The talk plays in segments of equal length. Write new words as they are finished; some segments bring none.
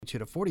42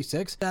 to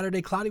 46.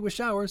 Saturday, cloudy with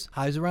showers,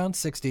 highs around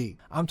 60.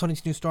 I'm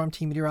 22 News Storm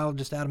Team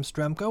Meteorologist Adam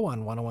Stremko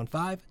on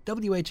 101.5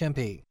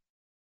 WHMP.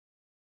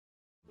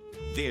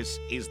 This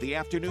is the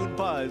Afternoon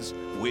Buzz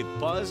with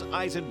Buzz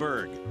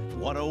Eisenberg,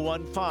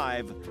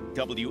 101.5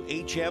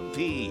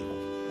 WHMP.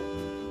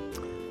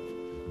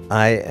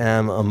 I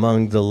am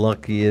among the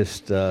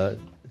luckiest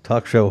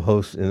talk show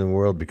hosts in the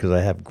world because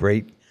I have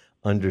great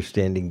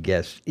understanding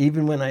guests.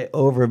 Even when I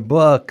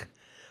overbook,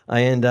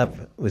 I end up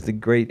with the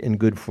great and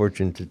good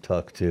fortune to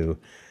talk to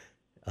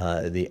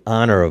the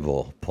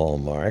Honorable Paul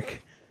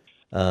Mark,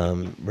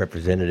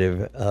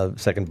 representative of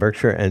 2nd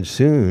Berkshire, and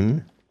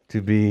soon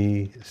to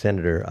be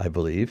senator, I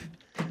believe,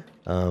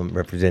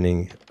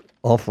 representing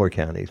all 4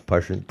 counties,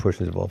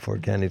 portions of all 4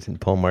 counties. And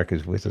Paul Mark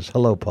is with us.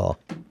 Hello, Paul.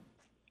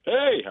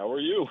 Hey, how are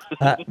you?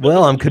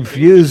 Well, I'm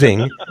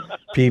confusing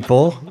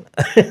people.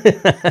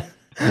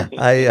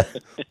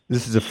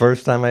 This is the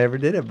first time I ever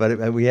did it,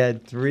 but we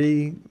had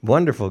 3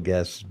 wonderful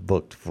guests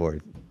booked for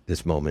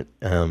this moment.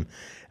 And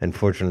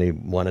fortunately,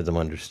 one of them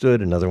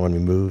understood, another one we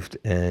moved,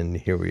 and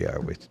here we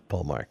are with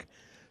Paul Mark.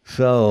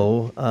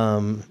 So,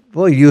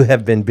 well, you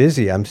have been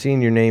busy. I'm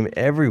seeing your name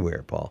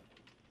everywhere, Paul.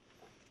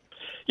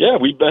 Yeah,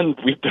 we've been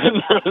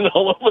running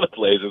all over the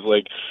place. It's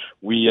like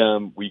we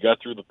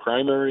got through the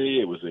primary.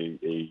 It was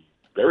a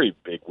very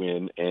big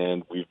win,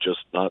 and we've just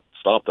not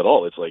stopped at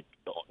all. It's like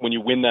when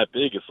you win that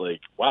big, it's like,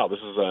 wow, this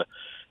is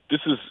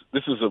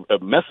a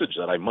message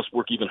that I must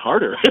work even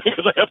harder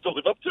because I have to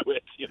live up to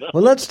it. You know?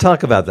 Well, let's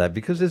talk about that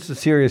because it's a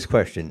serious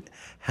question.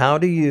 How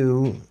do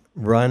you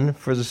run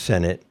for the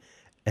Senate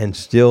and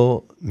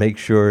still make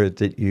sure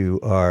that you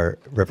are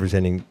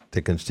representing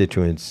the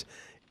constituents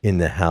in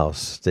the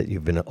House that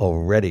you've been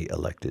already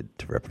elected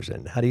to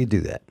represent? How do you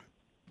do that?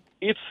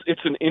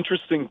 It's an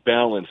interesting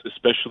balance,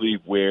 especially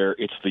where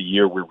it's the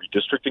year where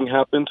redistricting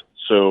happened.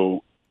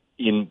 So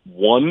in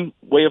one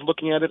way of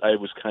looking at it, I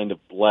was kind of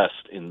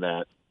blessed in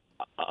that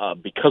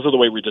because of the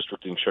way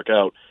redistricting shook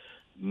out,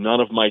 none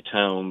of my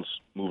towns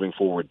moving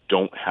forward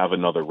don't have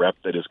another rep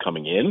that is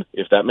coming in,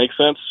 if that makes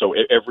sense. So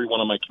every one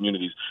of my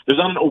communities, there's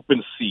not an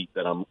open seat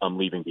that I'm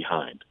leaving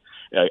behind,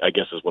 I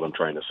guess is what I'm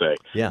trying to say.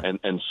 Yeah.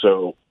 And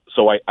so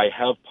I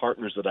have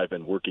partners that I've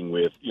been working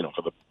with,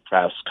 for the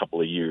past couple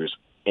of years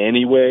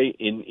anyway,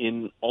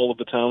 in all of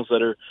the towns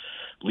that are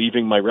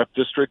leaving my rep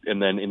district,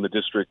 and then in the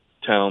district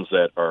towns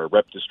that are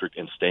rep district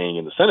and staying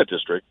in the Senate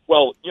district.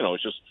 Well,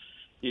 it's just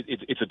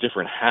it's a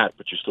different hat,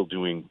 but you're still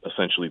doing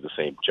essentially the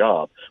same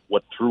job.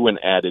 What threw an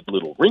added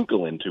little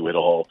wrinkle into it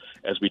all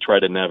as we try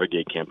to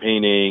navigate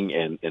campaigning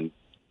and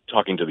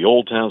talking to the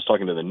old towns,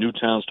 talking to the new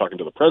towns, talking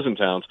to the present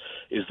towns,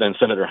 is then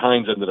Senator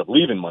Hines ended up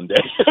leaving Monday.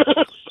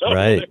 So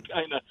right.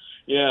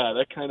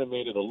 That kind of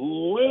made it a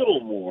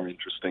little more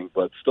interesting,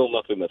 but still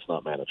nothing that's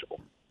not manageable.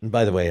 And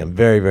by the way, I'm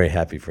very, very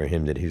happy for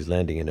him that he's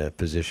landing in a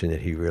position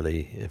that he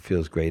really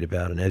feels great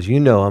about. And as you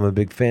know, I'm a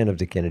big fan of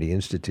the Kennedy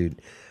Institute,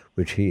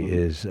 which he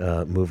is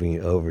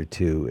moving over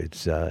to.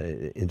 It's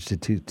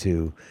institute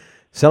to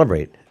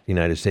celebrate the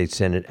United States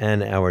Senate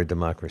and our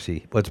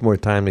democracy. What's more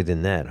timely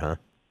than that, huh?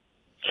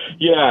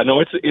 Yeah, no,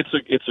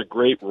 it's a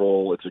great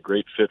role. It's a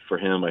great fit for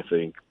him, I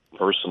think,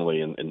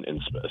 personally and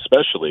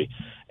especially.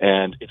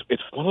 And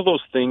it's one of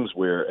those things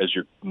where as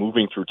you're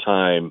moving through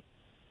time,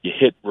 you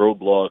hit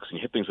roadblocks and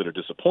you hit things that are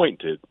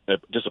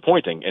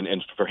disappointing.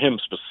 And for him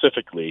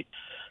specifically,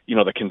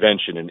 the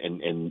convention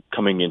and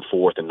coming in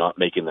fourth and not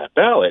making that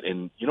ballot.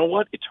 And you know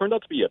what? It turned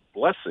out to be a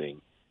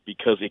blessing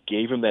because it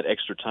gave him that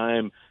extra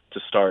time to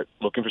start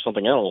looking for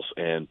something else.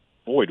 And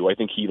boy, do I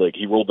think he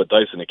rolled the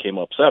dice and it came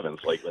up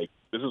seventh. Like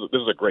this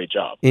is a great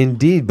job.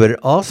 Indeed, but it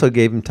also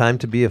gave him time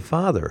to be a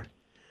father.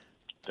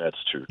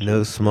 That's true.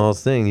 No small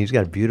thing. He's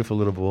got a beautiful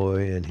little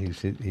boy, and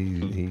he's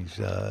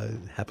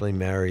happily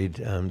married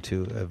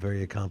to a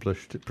very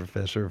accomplished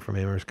professor from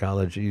Amherst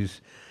College.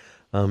 He's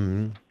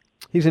in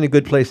a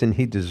good place, and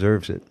he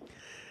deserves it.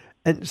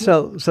 And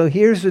so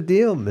here's the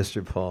deal,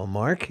 Mr. Paul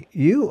Mark.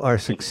 You are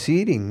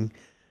succeeding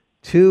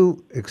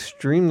 2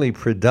 extremely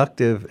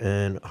productive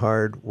and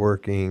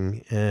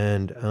hardworking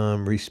and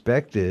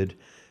respected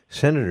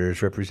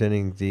senators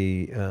representing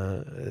the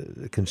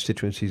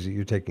constituencies that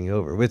you're taking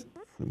over, with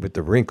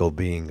the wrinkle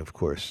being, of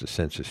course, the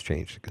census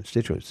changed the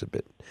constituents a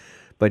bit.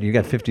 But you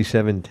got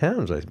 57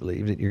 towns, I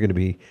believe, that you're going to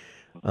be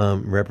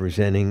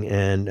representing.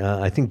 And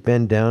I think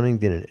Ben Downing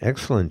did an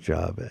excellent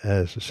job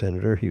as a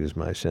senator. He was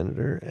my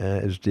senator,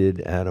 as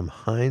did Adam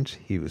Hines.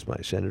 He was my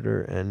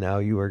senator. And now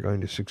you are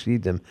going to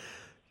succeed them.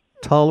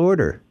 Tall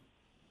order.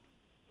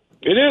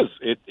 It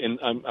is. And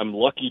I'm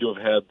lucky to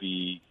have had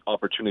the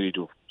opportunity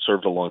to have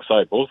served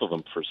alongside both of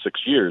them for 6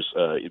 years,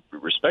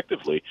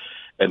 respectively,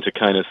 and to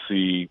kind of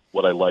see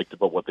what I liked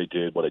about what they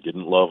did, what I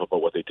didn't love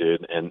about what they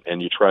did,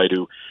 and you try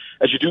to,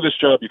 as you do this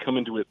job, you come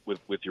into it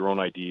with your own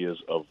ideas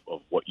of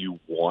what you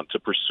want to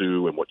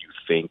pursue and what you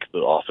think the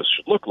office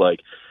should look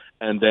like.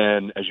 And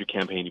then as you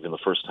campaign even the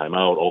first time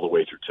out all the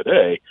way through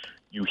today,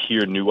 you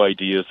hear new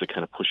ideas that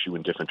kind of push you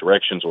in different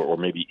directions or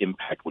maybe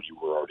impact what you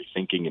were already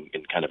thinking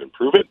and kind of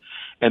improve it.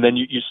 And then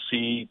you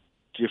see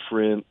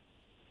different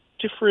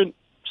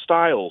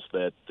styles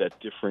that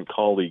different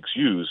colleagues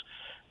use.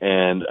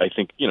 And I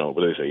think, what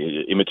do they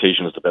say?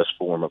 Imitation is the best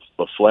form of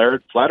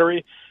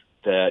flattery,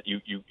 that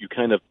you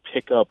kind of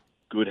pick up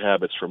good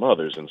habits from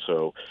others. And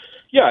so,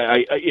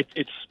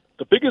 it's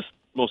the biggest,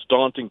 most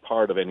daunting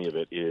part of any of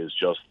it is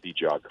just the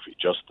geography,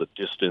 just the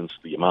distance,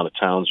 the amount of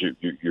towns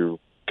you're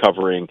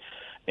covering,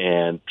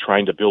 and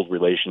trying to build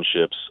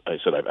relationships. I've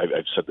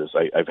said this.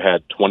 I've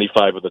had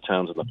 25 of the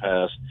towns in the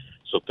past,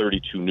 so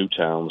 32 new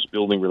towns,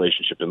 building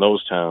relationship in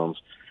those towns,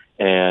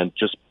 and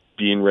just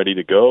being ready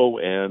to go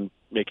and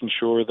making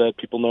sure that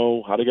people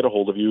know how to get a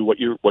hold of you, what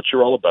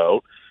you're all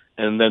about,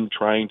 and then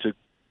trying to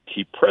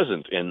keep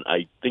present. And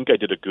I think I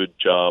did a good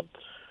job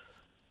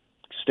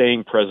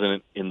staying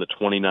present in the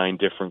 29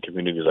 different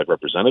communities I've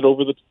represented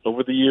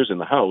over the years in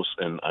the House.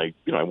 And I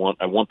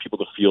want people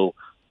to feel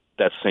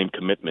that same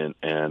commitment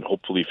and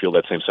hopefully feel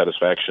that same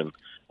satisfaction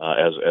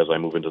as I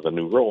move into the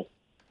new role.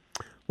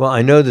 Well,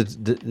 I know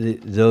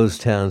that those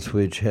towns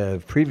which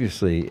have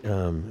previously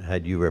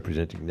had you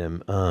representing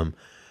them,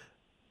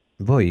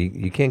 boy,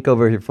 you can't go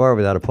very far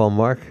without a Paul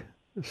Mark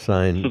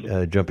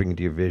sign jumping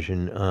into your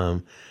vision.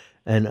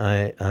 And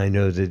I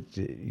know that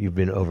you've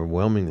been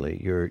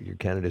overwhelmingly, your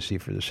candidacy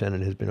for the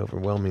Senate has been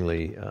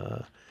overwhelmingly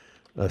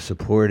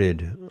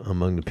supported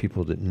among the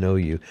people that know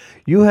you.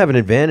 You have an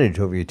advantage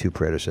over your two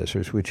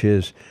predecessors, which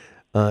is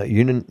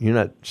you're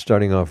not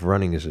starting off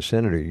running as a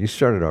senator. You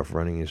started off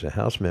running as a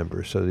House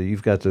member, so that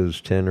you've got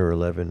those 10 or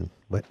 11,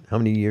 how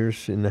many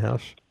years in the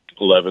House?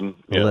 11.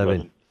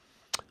 Yeah,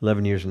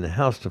 11 years in the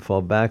House to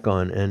fall back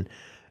on. And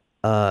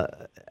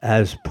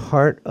as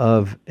part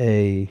of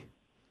a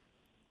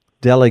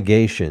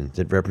delegation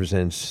that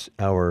represents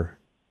our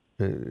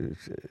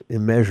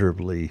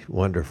immeasurably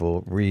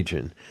wonderful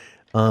region,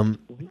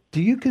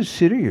 do you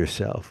consider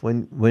yourself,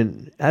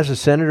 when as a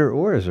senator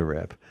or as a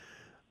rep,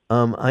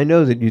 I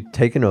know that you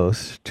take an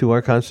oath to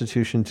our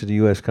Constitution, to the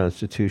U.S.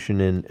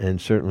 Constitution,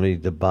 and certainly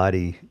the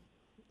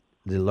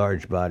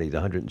large body, the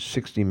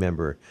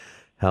 160-member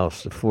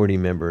House, the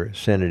 40-member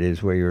Senate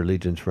is where your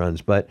allegiance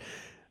runs. But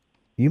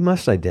you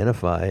must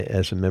identify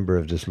as a member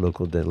of this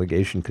local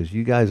delegation because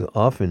you guys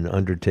often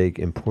undertake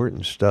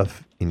important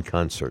stuff in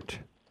concert.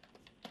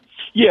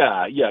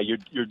 Yeah.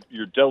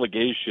 Your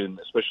delegation,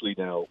 especially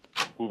now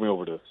moving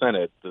over to the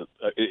Senate, there's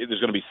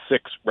going to be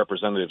 6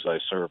 representatives I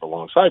serve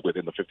alongside with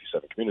in the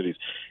 57 communities,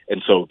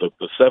 and so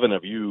the 7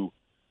 of you,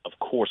 of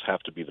course,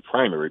 have to be the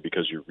primary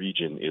because your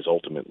region is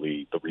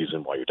ultimately the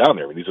reason why you're down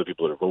there. I mean, these are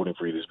people that are voting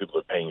for you. These are people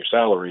that are paying your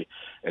salary,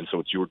 and so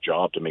it's your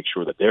job to make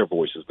sure that their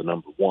voice is the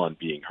number one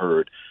being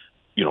heard,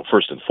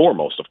 first and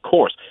foremost, of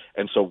course.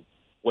 And so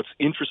what's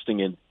interesting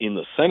in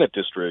the Senate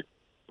district,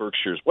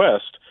 Berkshire's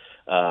West,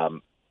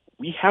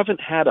 we haven't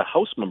had a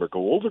House member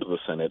go over to the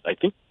Senate. I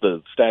think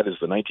the stat is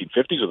the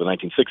 1950s or the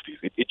 1960s.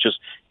 It just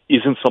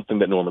isn't something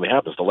that normally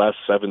happens. The last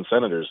 7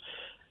 senators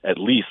at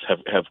least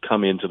have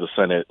come into the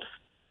Senate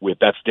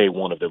that's day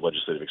one of their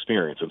legislative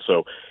experience. And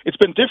so it's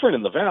been different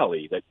in the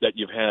Valley that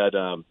you've had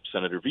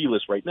Senator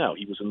Vilas right now.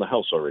 He was in the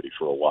House already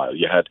for a while.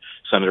 You had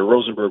Senator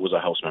Rosenberg was a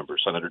House member.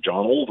 Senator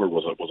John Olver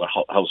was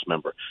a House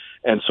member.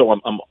 And so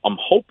I'm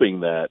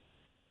hoping that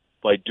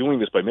by doing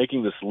this, by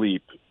making this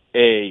leap,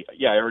 I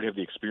already have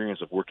the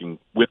experience of working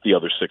with the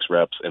other 6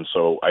 reps, and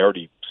so I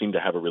already seem to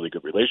have a really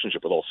good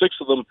relationship with all 6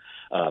 of them.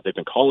 They've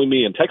been calling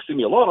me and texting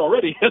me a lot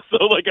already, so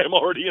I'm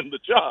already in the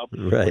job,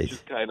 right? Which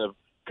is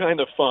kind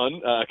of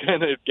fun,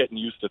 kind of getting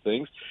used to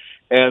things.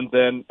 And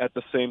then at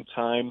the same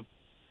time,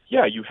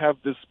 you have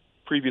this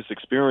previous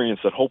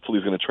experience that hopefully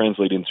is going to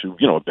translate into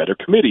a better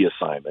committee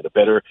assignment, a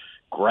better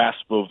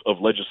grasp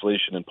of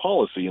legislation and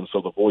policy, and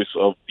so the voice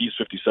of these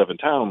 57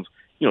 towns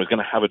is going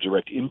to have a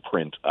direct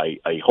imprint, I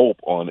hope,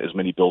 on as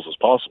many bills as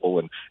possible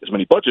and as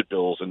many budget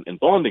bills and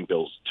bonding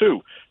bills,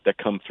 too, that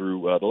come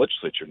through the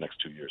legislature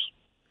next 2 years.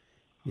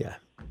 Yeah.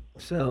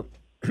 So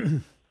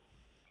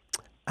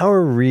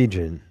our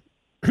region,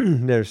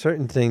 there are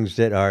certain things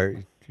that are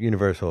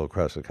universal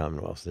across the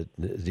Commonwealth,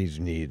 these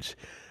needs.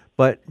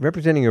 But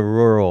representing a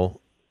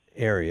rural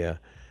area,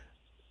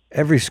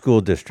 every school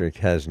district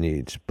has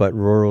needs, but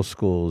rural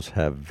schools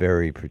have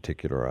very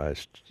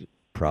particularized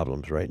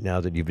problems right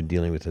now that you've been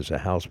dealing with as a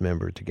House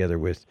member, together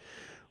with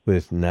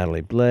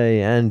Natalie Blais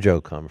and Joe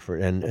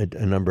Comfort and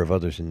a number of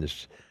others in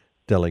this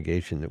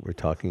delegation that we're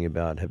talking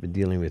about have been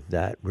dealing with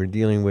that. We're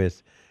dealing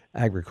with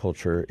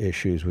agriculture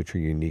issues which are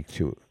unique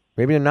to,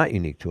 maybe they're not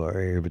unique to our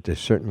area, but they're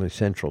certainly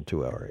central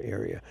to our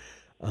area.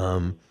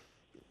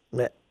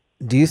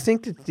 Do you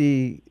think that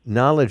the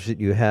knowledge that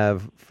you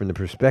have from the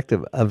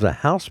perspective of the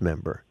House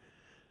member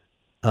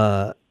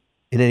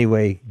in any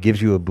way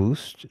gives you a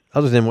boost,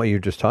 other than what you're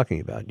just talking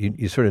about?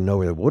 You sort of know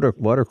where the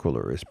water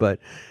cooler is, but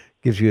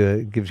gives you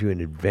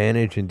an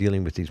advantage in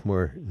dealing with these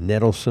more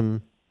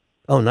nettlesome.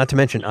 Oh, not to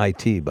mention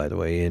IT, by the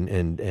way, and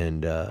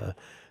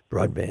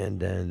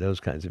broadband and those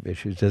kinds of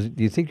issues. Do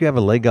you think you have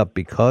a leg up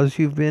because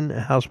you've been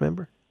a House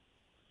member?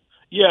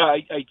 Yeah,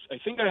 I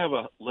think I have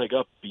a leg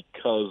up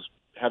because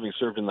having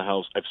served in the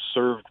House, I've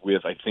served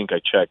with, I think I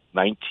checked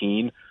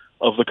 19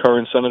 of the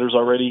current senators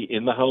already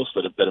in the House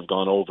that have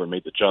gone over and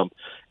made the jump.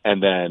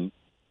 And then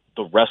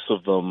the rest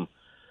of them,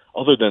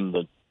 other than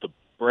the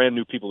brand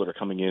new people that are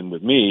coming in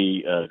with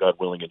me, God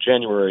willing, in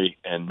January,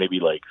 and maybe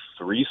like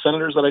 3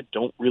 senators that I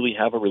don't really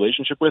have a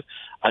relationship with,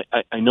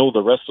 I know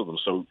the rest of them.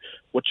 So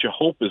what you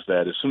hope is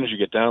that as soon as you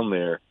get down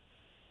there,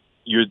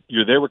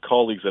 you're there with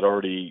colleagues that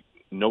already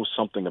know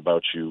something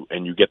about you,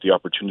 and you get the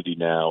opportunity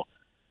now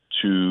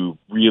to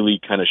really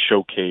kind of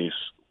showcase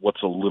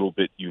what's a little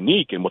bit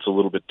unique and what's a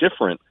little bit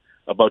different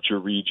about your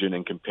region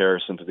in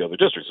comparison to the other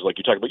districts. It's like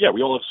you talk about,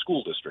 we all have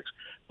school districts,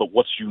 but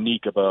what's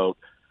unique about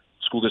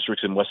school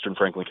districts in Western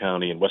Franklin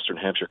County and Western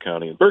Hampshire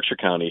County and Berkshire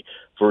County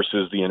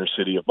versus the inner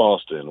city of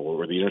Boston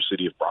or the inner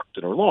city of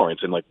Brockton or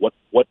Lawrence, and like what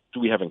do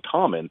we have in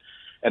common?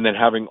 And then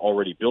having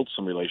already built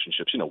some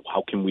relationships,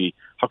 how can we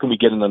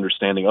get an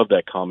understanding of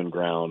that common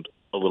ground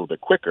a little bit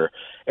quicker?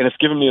 And it's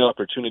given me an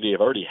opportunity.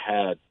 I've already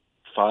had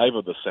 5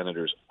 of the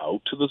senators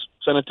out to the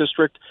Senate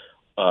district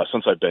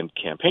since I've been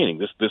campaigning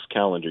this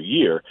calendar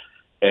year,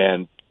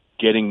 and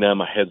getting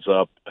them a head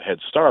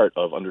start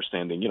of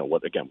understanding,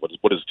 what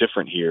is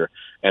different here.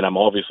 And I'm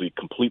obviously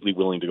completely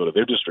willing to go to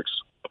their districts,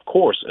 of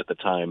course, at the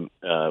time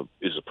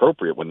is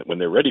appropriate when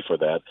they're ready for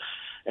that.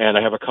 And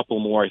I have a couple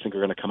more I think are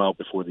going to come out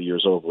before the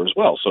year's over as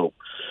well. So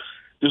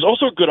there's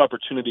also a good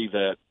opportunity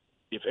that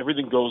if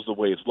everything goes the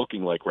way it's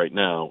looking like right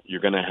now,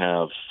 you're going to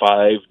have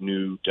 5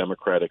 new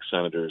Democratic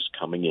senators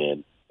coming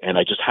in. And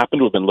I just happen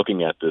to have been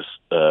looking at this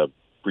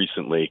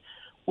recently.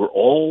 We're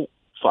all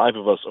 5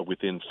 of us are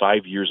within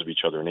 5 years of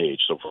each other in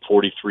age, so from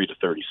 43 to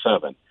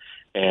 37.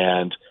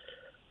 And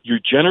you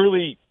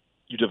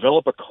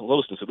develop a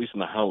closeness, at least in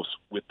the House,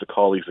 with the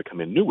colleagues that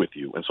come in new with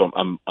you. And so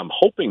I'm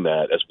hoping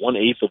that as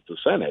 1/8 of the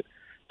Senate,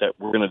 that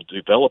we're going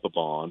to develop a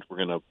bond. We're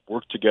going to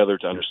work together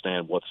to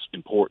understand what's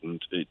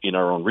important in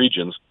our own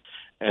regions,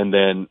 and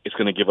then it's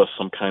going to give us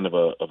some kind of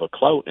a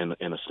clout and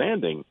a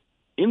standing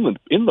in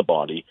the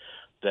body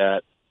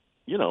that,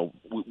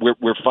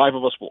 where 5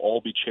 of us will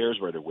all be chairs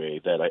right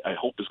away, that I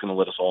hope is going to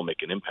let us all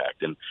make an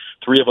impact. And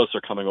 3 of us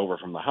are coming over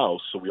from the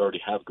House, so we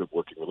already have good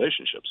working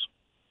relationships.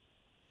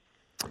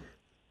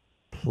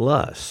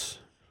 Plus,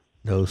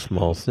 no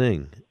small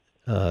thing,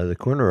 the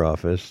corner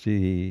office,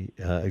 the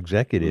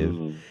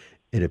executive,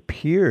 it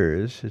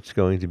appears it's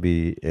going to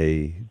be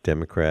a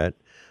Democrat,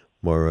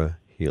 Maura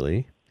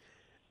Healey,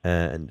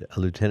 and a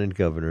Lieutenant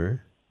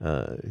Governor,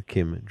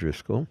 Kim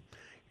Driscoll.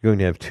 You're going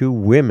to have 2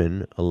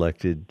 women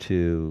elected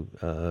to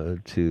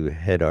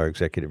head our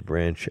executive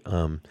branch.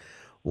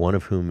 One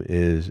of whom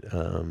is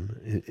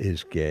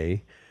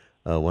gay,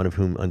 one of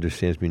whom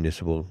understands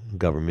municipal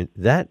government.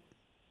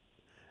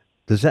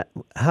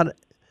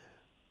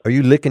 Are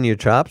you licking your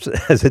chops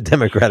as a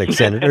Democratic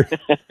senator?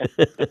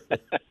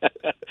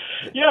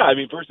 Yeah, I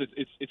mean, first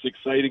it's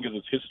exciting because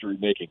it's history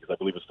making. Because I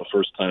believe it's the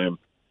first time,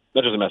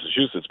 not just in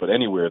Massachusetts, but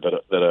anywhere that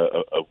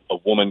a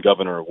woman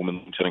governor or a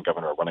woman lieutenant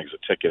governor are running as a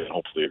ticket, and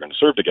hopefully are going to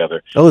serve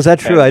together. Oh, is that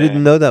true? I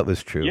didn't know that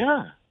was true.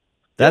 Yeah,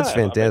 that's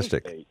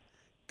fantastic.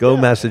 Go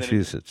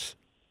Massachusetts!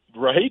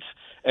 Right,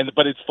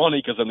 but it's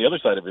funny because on the other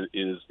side of it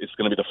is it's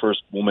going to be the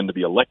first woman to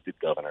be elected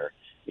governor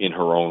in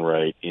her own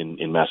right in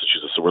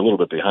Massachusetts. So we're a little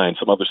bit behind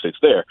some other states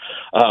there,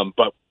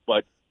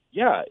 but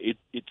yeah, it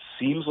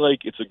seems like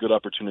it's a good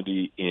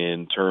opportunity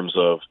in terms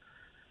of,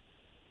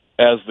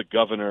 as the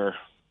governor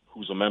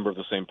who's a member of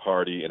the same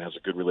party and has a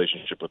good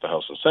relationship with the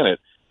House and Senate,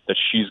 that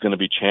she's going to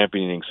be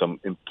championing some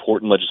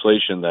important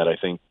legislation that I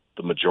think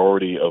the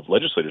majority of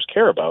legislators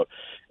care about,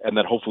 and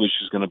that hopefully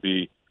she's going to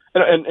be.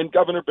 And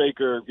Governor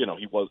Baker,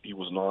 he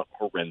was not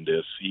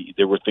horrendous.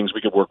 There were things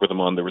we could work with him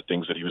on. There were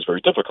things that he was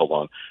very difficult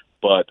on.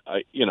 But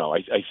I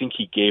think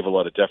he gave a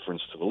lot of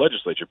deference to the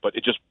legislature. But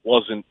it just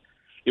wasn't.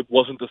 It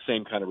wasn't the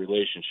same kind of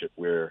relationship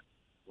where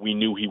we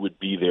knew he would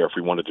be there if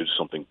we wanted to do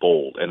something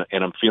bold. And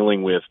I'm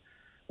feeling with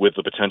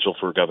the potential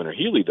for Governor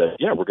Healey that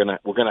we're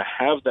gonna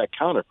have that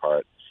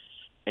counterpart.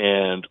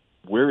 And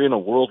we're in a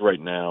world right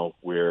now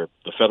where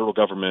the federal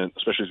government,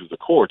 especially through the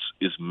courts,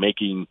 is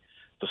making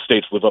the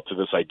states live up to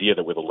this idea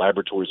that we're the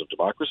laboratories of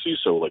democracy.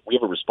 So, we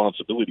have a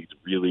responsibility to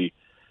really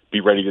be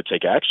ready to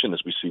take action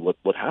as we see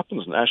what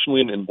happens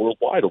nationally and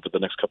worldwide over the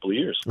next couple of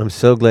years. I'm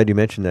so glad you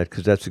mentioned that,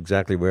 because that's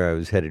exactly where I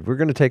was headed. We're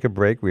going to take a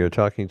break. We are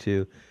talking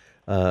to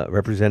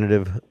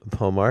Representative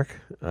Paul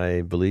Mark,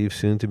 I believe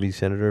soon to be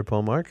Senator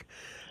Paul Mark.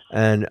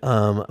 And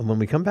when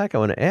we come back, I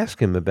want to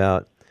ask him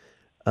about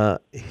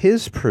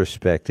his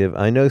perspective.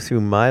 I know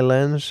through my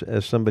lens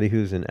as somebody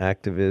who's an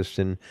activist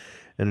and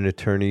an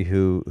attorney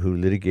who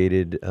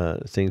litigated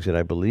things that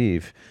I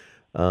believe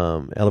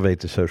elevate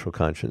the social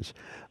conscience.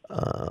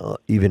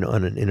 Even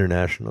on an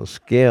international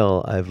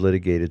scale, I've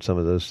litigated some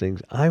of those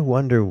things. I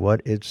wonder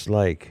what it's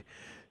like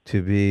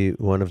to be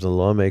one of the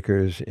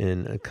lawmakers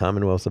in a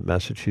Commonwealth of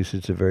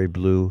Massachusetts, a very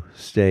blue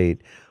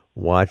state,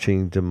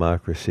 watching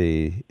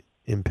democracy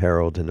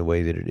imperiled in the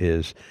way that it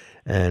is,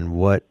 and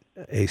what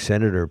a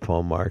Senator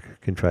Paul Mark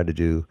can try to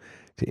do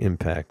to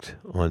impact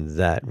on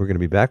that. We're going to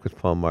be back with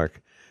Paul Mark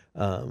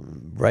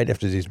right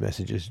after these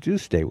messages. Do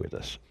stay with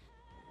us.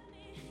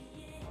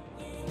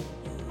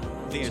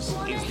 This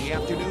is the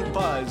Afternoon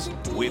Buzz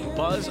with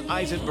Buzz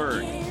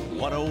Eisenberg,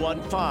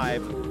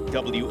 101.5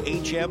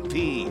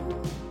 WHMP.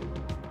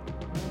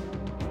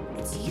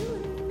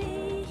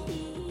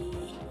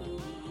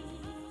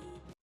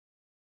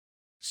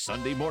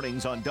 Sunday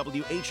mornings on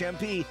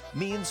WHMP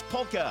means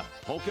Polka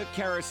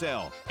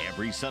Carousel.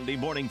 Every Sunday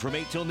morning from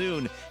 8 till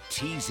noon,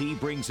 TZ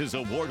brings his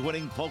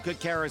award-winning Polka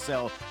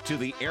Carousel to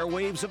the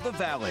airwaves of the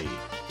Valley,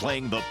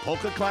 playing the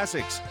polka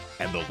classics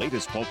and the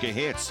latest polka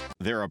hits.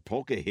 There are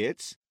polka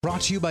hits?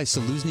 Brought to you by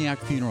Saluzniak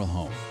Funeral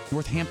Home,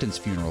 Northampton's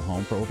funeral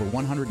home for over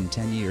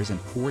 110 years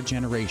and 4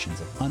 generations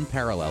of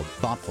unparalleled,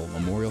 thoughtful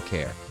memorial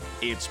care.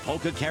 It's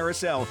Polka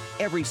Carousel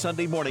every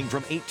Sunday morning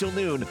from 8 till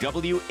noon,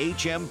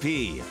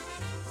 WHMP.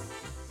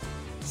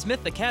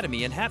 Smith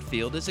Academy in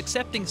Hatfield is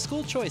accepting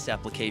school choice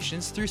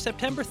applications through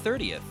September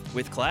 30th.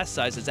 With class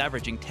sizes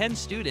averaging 10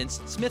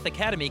 students, Smith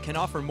Academy can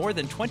offer more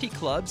than 20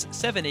 clubs,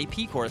 7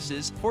 AP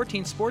courses,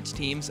 14 sports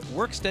teams,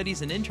 work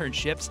studies and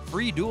internships,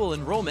 free dual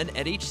enrollment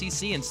at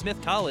HCC and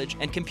Smith College,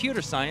 and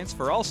computer science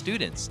for all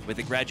students. With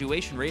a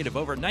graduation rate of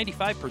over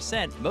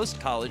 95%, most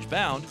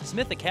college-bound,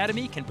 Smith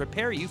Academy can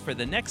prepare you for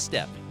the next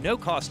step. No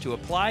cost to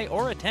apply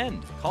or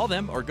attend. Call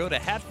them or go to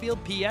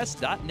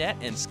hatfieldps.net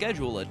and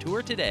schedule a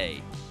tour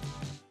today.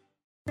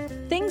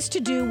 Things to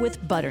do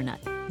with butternut.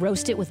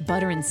 Roast it with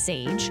butter and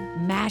sage,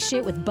 mash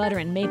it with butter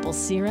and maple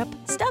syrup,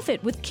 stuff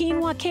it with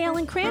quinoa, kale,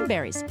 and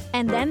cranberries.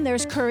 And then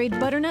there's curried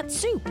butternut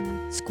soup.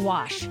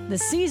 Squash. The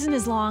season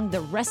is long,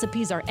 the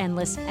recipes are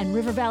endless, and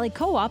River Valley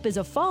Co-op is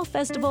a fall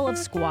festival of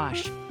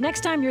squash.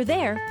 Next time you're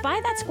there, buy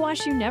that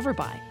squash you never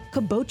buy.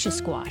 Kabocha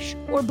squash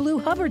or Blue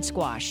Hubbard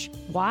squash.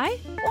 Why?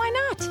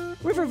 Why not?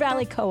 River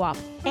Valley Co-op.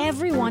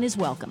 Everyone is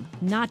welcome,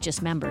 not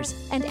just members.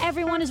 And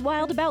everyone is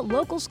wild about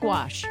local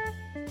squash.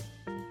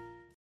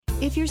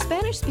 If your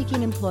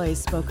Spanish-speaking employees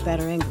spoke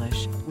better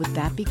English, would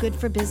that be good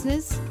for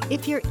business?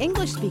 If your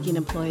English-speaking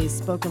employees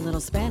spoke a little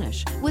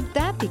Spanish, would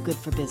that be good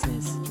for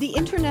business? The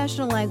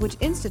International Language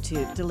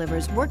Institute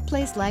delivers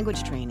workplace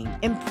language training,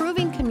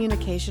 improving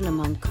communication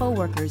among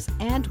coworkers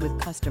and with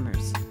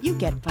customers. You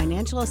get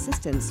financial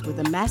assistance with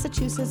the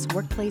Massachusetts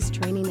Workplace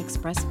Training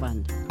Express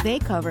Fund. They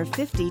cover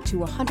 50 to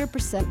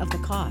 100% of the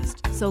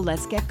cost. So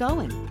let's get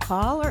going.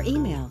 Call or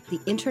email the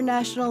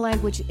International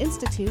Language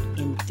Institute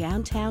in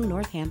downtown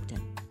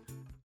Northampton.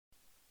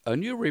 A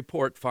new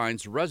report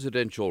finds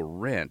residential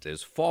rent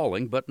is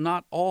falling, but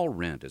not all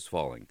rent is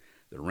falling.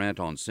 The rent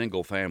on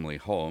single-family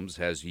homes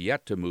has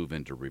yet to move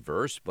into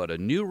reverse, but a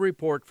new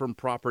report from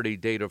property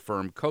data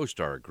firm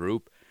CoStar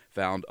Group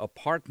found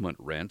apartment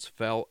rents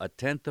fell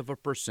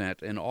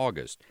 0.1% in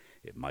August.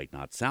 It might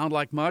not sound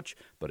like much,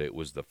 but it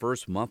was the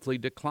first monthly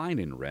decline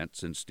in rent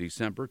since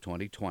December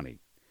 2020.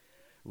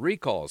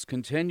 Recalls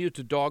continue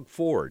to dog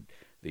Ford.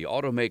 The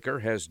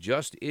automaker has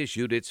just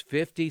issued its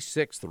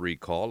 56th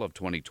recall of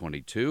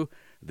 2022.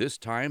 This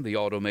time, the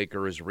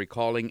automaker is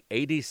recalling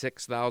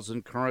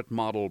 86,000 current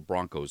model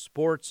Bronco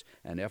Sports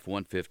and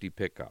F-150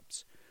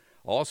 pickups.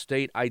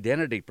 Allstate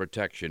Identity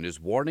Protection is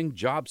warning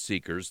job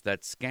seekers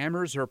that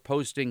scammers are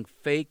posting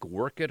fake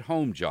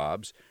work-at-home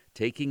jobs,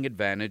 taking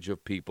advantage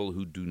of people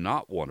who do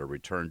not want to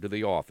return to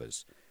the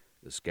office.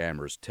 The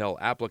scammers tell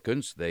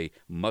applicants they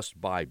must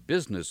buy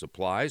business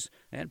supplies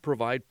and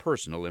provide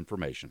personal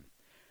information.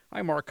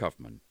 I'm Mark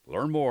Huffman.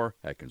 Learn more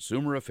at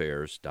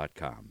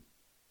consumeraffairs.com.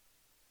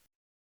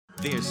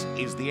 This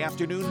is the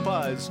Afternoon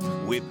Buzz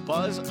with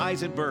Buzz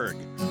Eisenberg,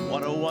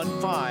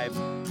 101.5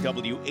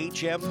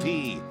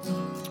 WHMP.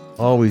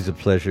 Always a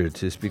pleasure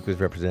to speak with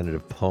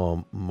Representative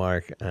Paul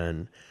Mark.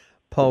 And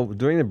Paul,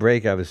 during the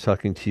break I was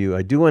talking to you.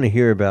 I do want to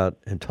hear about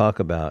and talk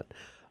about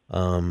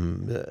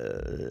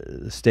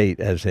the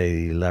state as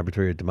a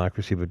laboratory of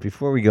democracy. But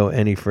before we go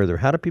any further,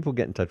 how do people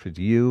get in touch with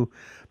you,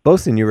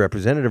 both in your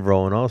representative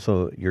role and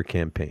also your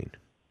campaign?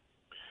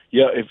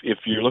 Yeah,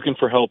 if you're looking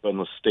for help on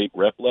the state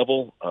rep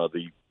level,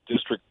 the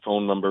district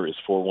phone number is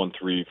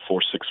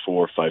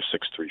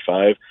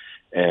 413-464-5635,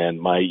 and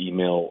my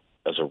email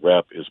as a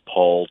rep is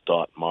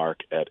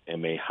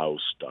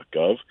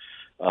paul.mark@mahouse.gov.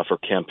 For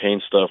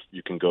campaign stuff,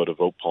 you can go to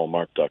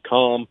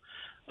votepaulmark.com.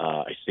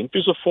 I think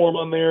there's a form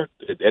on there.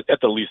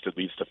 At the least, it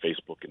leads to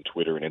Facebook and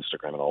Twitter and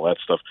Instagram and all that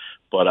stuff.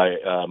 But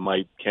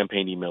my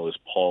campaign email is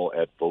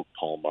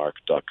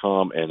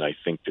paul@votepaulmark.com, and I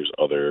think there's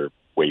other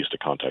ways to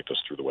contact us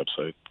through the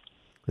website.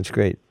 That's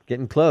great.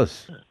 Getting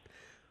close.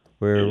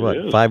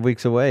 We're 5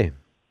 weeks away?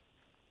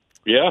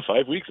 Yeah,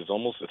 5 weeks. It's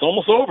almost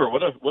over.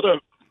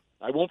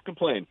 I won't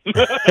complain.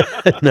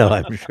 No,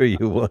 I'm sure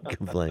you won't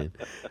complain.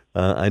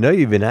 I know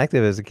you've been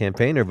active as a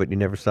campaigner, but you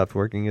never stopped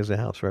working as a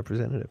House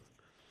representative.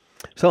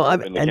 So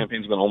and the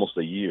campaign's been almost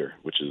a year,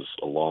 which is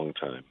a long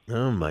time.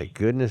 Oh my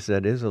goodness,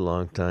 that is a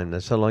long time.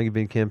 That's how long you've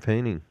been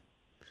campaigning.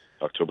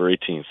 October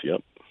 18th.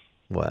 Yep.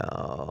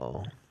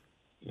 Wow.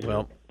 Yeah.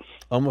 Well,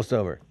 almost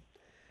over.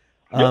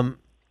 Yep.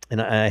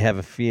 And I have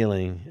a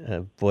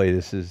feeling, boy,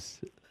 this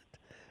is.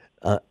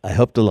 I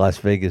hope the Las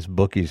Vegas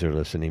bookies are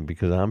listening,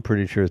 because I'm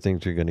pretty sure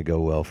things are going to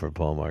go well for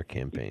Paul Mark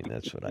campaign.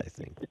 That's what I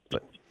think.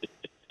 But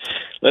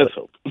let's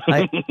hope.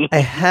 I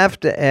have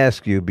to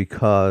ask you,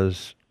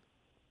 because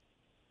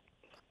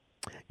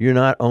you're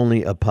not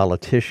only a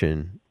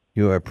politician,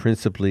 you are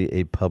principally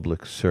a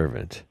public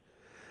servant.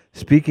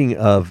 Speaking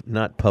of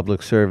not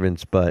public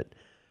servants, but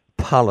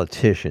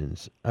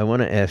politicians, I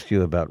want to ask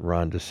you about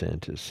Ron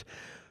DeSantis,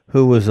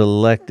 who was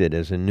elected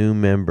as a new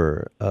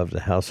member of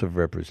the House of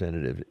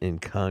Representatives in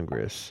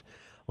Congress,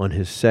 on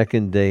his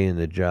second day in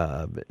the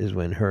job is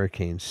when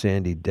Hurricane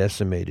Sandy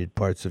decimated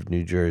parts of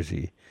New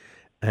Jersey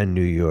and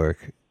New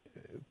York.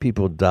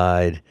 People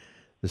died.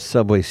 The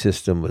subway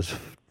system was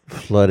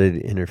flooded,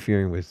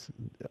 interfering with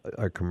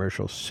our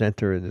commercial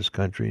center in this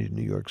country,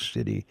 New York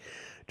City.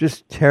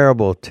 Just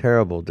terrible,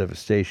 terrible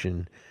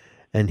devastation.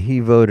 And he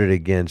voted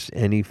against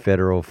any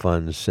federal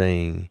funds,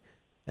 saying,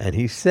 and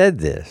he said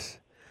this,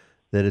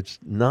 that it's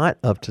not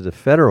up to the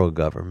federal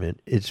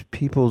government, it's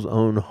people's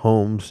own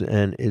homes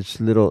and it's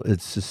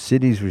the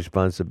city's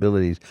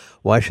responsibilities.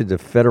 Why should the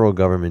federal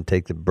government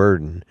take the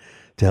burden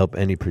to help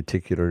any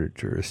particular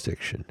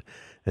jurisdiction?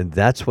 And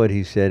that's what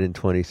he said in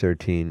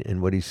 2013.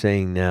 And what he's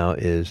saying now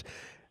is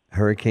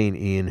Hurricane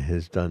Ian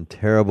has done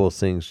terrible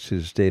things to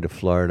the state of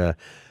Florida.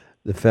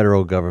 The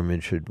federal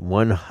government should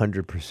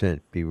 100%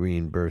 be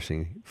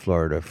reimbursing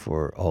Florida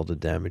for all the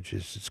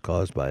damages it's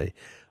caused by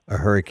a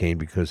hurricane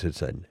because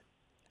it's an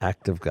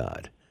act of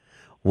God.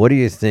 What do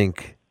you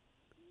think,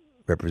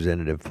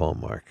 Representative Paul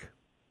Mark?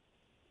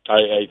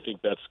 I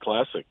think that's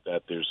classic,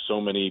 that there's so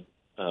many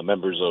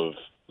members of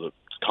the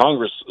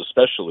Congress,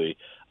 especially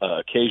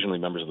occasionally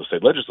members of the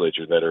state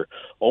legislature, that are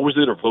always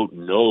there to vote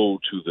no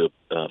to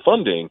the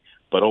funding,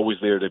 but always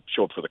there to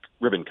show up for the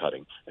ribbon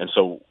cutting. And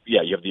so,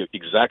 yeah, you have the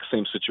exact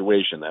same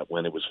situation, that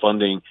when it was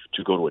funding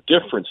to go to a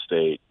different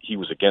state, he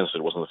was against it.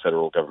 It wasn't the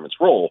federal government's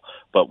role.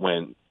 But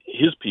when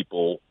his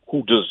people,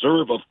 who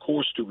deserve, of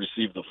course, to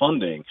receive the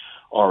funding,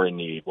 are in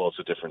need, well, it's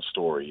a different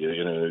story.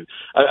 You know,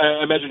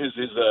 I imagine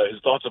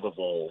his thoughts have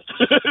evolved.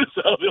 That's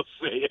how they'll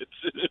say it.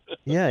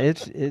 Yeah,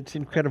 it's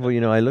incredible.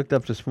 You know, I looked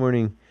up this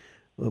morning,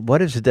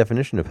 what is the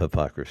definition of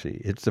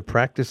hypocrisy? It's the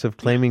practice of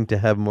claiming to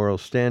have moral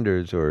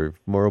standards or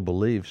moral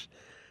beliefs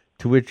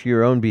to which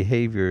your own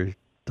behavior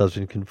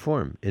doesn't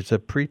conform. It's a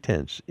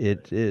pretense.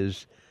 It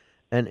is,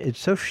 and it's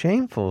so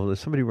shameful that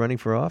somebody running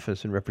for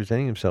office and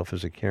representing himself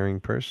as a caring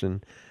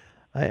person.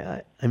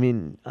 I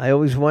mean, I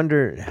always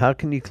wonder, how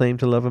can you claim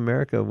to love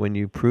America when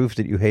you prove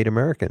that you hate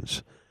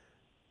Americans?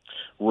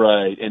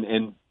 Right,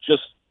 and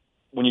just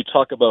when you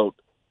talk about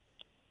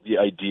the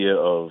idea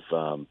of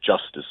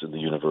justice in the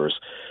universe,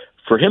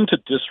 for him to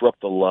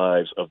disrupt the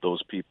lives of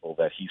those people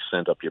that he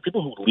sent up here,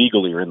 people who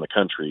legally are in the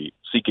country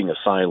seeking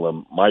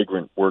asylum,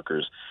 migrant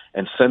workers,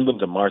 and send them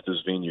to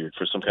Martha's Vineyard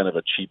for some kind of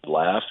a cheap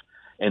laugh,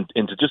 and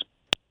to just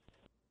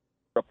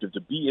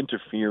to be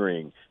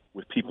interfering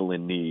with people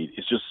in need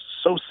is just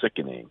so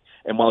sickening.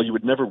 And while you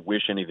would never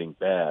wish anything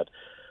bad,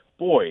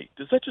 boy,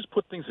 does that just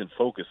put things in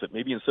focus, that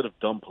maybe instead of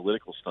dumb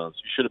political stunts,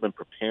 you should have been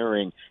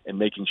preparing and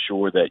making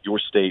sure that your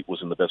state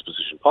was in the best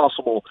position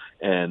possible.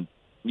 And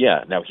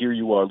yeah, now here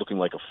you are looking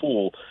like a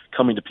fool,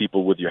 coming to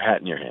people with your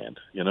hat in your hand.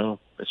 You know,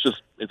 it's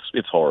just,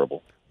 it's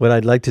horrible. What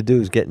I'd like to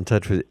do is get in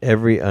touch with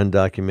every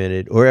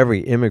undocumented or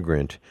every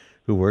immigrant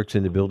who works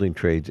in the building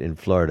trades in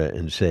Florida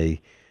and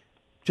say,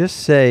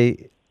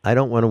 I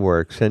don't want to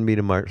work. Send me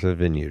to Martha's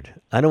Vineyard.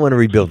 I don't want to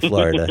rebuild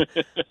Florida.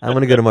 I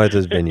want to go to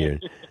Martha's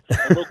Vineyard.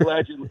 We'll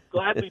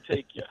gladly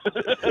take you.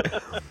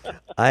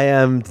 I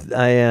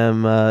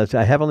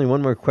have only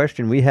one more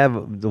question. We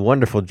have the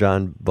wonderful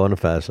John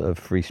Boniface of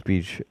Free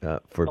Speech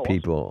for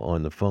People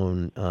on the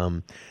phone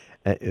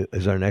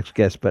as our next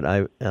guest. But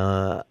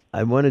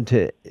I wanted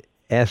to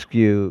ask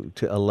you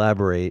to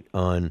elaborate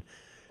on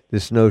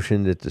this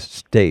notion that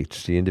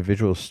the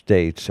individual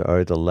states,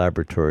 are the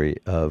laboratory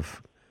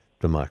of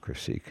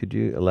democracy. Could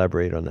you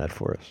elaborate on that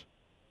for us?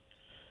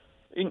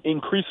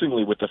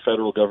 Increasingly, with the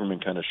federal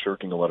government kind of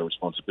shirking a lot of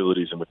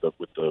responsibilities, and with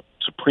the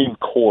Supreme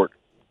Court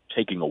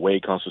taking away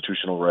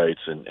constitutional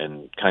rights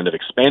and kind of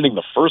expanding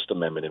the First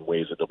Amendment in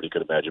ways that nobody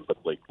could imagine, but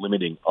like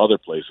limiting other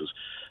places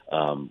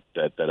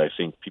that I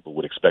think people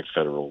would expect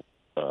federal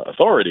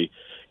authority,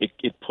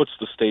 it puts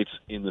the states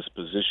in this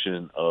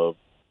position of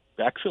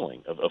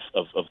backfilling,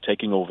 of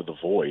taking over the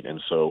void.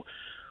 And so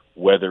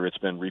whether it's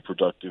been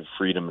reproductive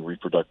freedom and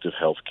reproductive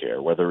health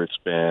care, whether it's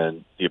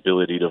been the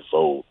ability to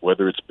vote,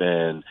 whether it's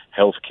been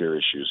health care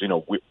issues,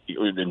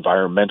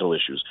 environmental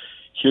issues.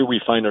 Here we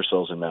find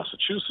ourselves in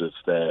Massachusetts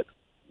that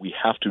we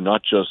have to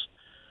not just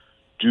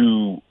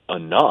do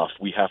enough,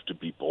 we have to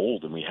be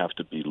bold and we have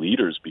to be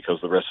leaders, because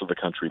the rest of the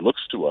country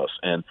looks to us.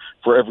 And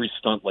for every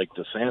stunt like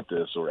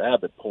DeSantis or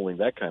Abbott pulling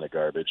that kind of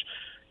garbage,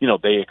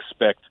 they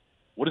expect,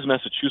 what is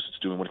Massachusetts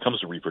doing when it comes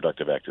to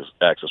reproductive access,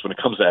 when it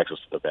comes to access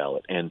to the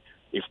ballot? And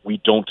if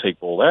we don't take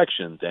bold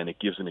action, then it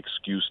gives an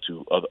excuse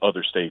to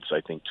other states,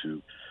 I think,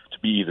 to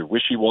be either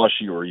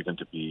wishy-washy or even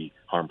to be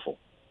harmful.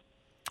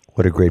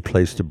 What a great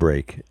place to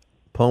break.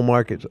 Paul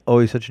Mark, it's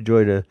always such a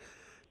joy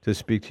to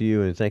speak to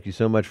you, and thank you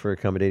so much for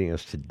accommodating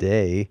us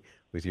today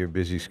with your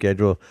busy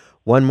schedule.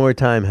 One more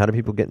time, how do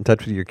people get in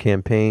touch with your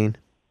campaign?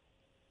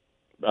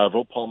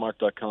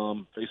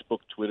 VotePaulMark.com, Facebook,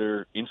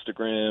 Twitter,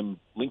 Instagram,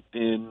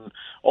 LinkedIn,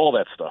 all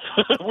that stuff.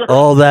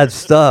 All that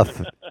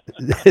stuff.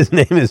 His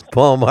name is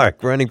Paul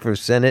Mark, running for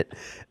Senate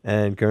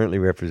and currently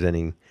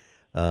representing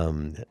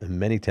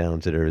many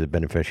towns that are the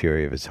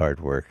beneficiary of his hard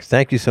work.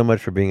 Thank you so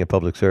much for being a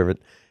public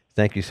servant.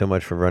 Thank you so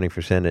much for running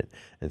for Senate,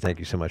 and thank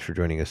you so much for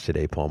joining us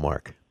today, Paul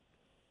Mark.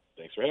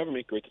 Thanks for having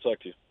me. Great to talk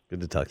to you.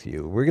 Good to talk to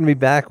you. We're going to be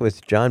back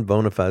with John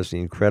Bonifaz, the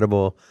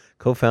incredible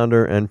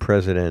co-founder and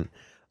president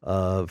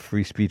of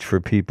Free Speech for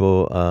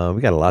People.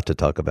 We got a lot to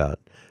talk about.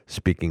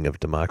 Speaking of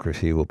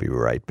democracy, we'll be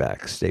right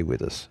back. Stay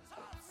with us.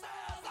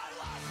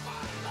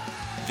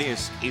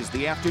 This is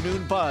the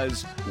Afternoon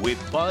Buzz with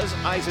Buzz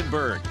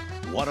Eisenberg,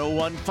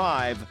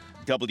 1015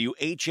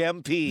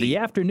 WHMP. The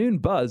Afternoon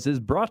Buzz is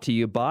brought to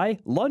you by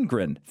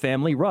Lundgren,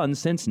 family run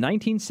since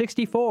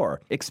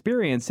 1964.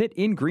 Experience it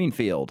in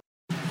Greenfield.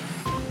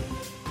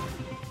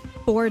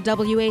 For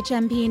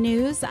WHMP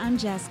News, I'm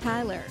Jess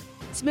Tyler.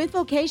 Smith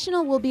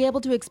Vocational will be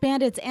able to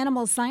expand its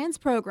animal science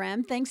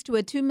program thanks to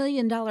a $2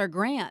 million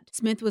grant.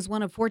 Smith was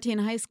one of 14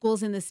 high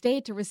schools in the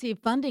state to receive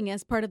funding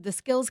as part of the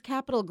Skills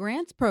Capital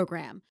Grants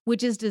program,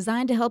 which is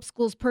designed to help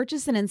schools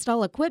purchase and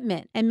install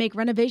equipment and make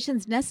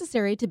renovations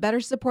necessary to better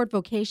support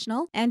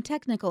vocational and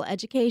technical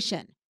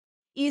education.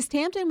 East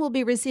Hampton will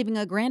be receiving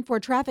a grant for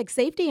traffic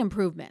safety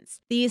improvements.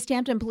 The East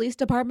Hampton Police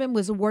Department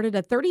was awarded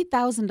a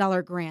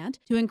 $30,000 grant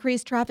to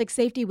increase traffic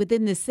safety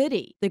within the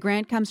city. The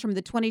grant comes from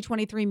the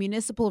 2023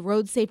 Municipal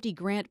Road Safety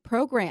Grant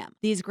Program.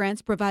 These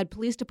grants provide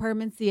police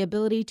departments the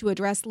ability to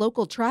address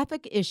local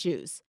traffic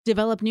issues,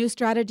 develop new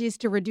strategies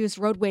to reduce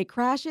roadway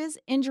crashes,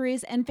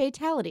 injuries, and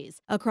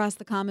fatalities across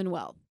the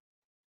Commonwealth.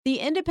 The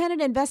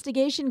independent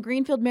investigation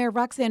Greenfield Mayor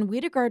Roxanne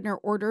Wiedegardner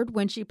ordered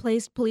when she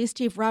placed Police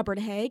Chief Robert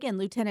Haig and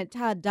Lieutenant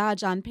Todd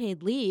Dodge on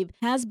paid leave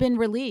has been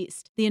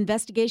released. The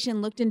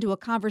investigation looked into a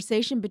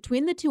conversation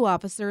between the two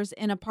officers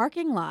in a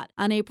parking lot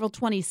on April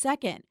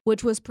 22nd,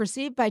 which was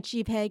perceived by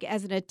Chief Haig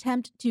as an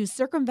attempt to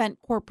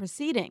circumvent court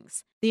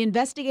proceedings. The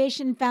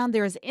investigation found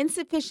there is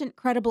insufficient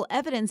credible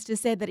evidence to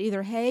say that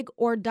either Haig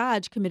or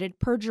Dodge committed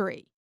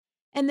perjury.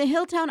 And the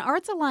Hilltown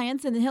Arts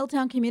Alliance and the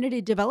Hilltown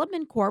Community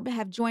Development Corp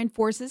have joined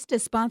forces to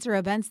sponsor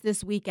events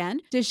this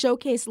weekend to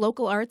showcase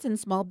local arts and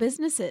small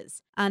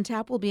businesses. On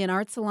tap will be an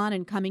art salon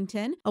in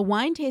Cummington, a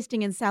wine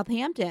tasting in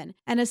Southampton,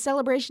 and a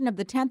celebration of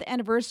the 10th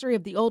anniversary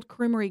of the Old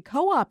Creamery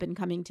Co-op in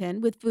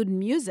Cummington with food and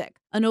music.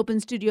 An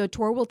open studio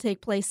tour will take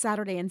place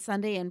Saturday and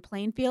Sunday in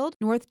Plainfield,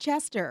 North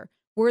Chester,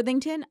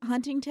 Worthington,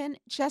 Huntington,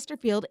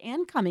 Chesterfield,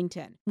 and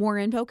Cummington. More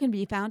info can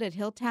be found at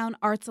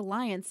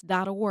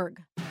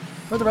hilltownartsalliance.org.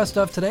 For the rest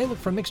of today, look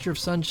for a mixture of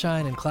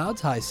sunshine and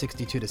clouds, highs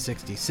 62 to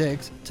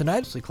 66. Tonight,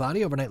 mostly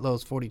cloudy, overnight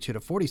lows 42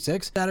 to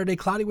 46. Saturday,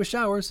 cloudy with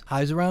showers,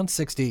 highs around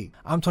 60.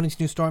 I'm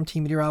 22 News Storm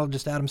Team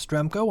Meteorologist Adam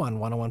Stremko on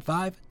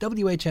 1015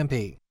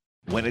 WHMP.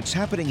 When it's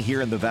happening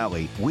here in the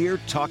Valley, we're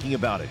talking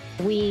about it.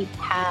 We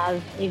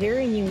have a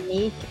very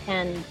unique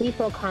and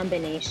lethal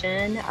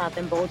combination of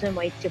emboldened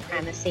white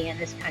supremacy in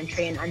this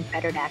country and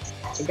unfettered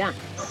access to guns.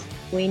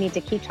 We need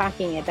to keep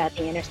talking about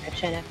the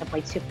intersection of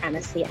white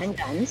supremacy and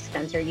guns.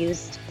 Guns are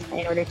used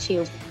in order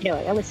to,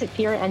 elicit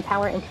fear and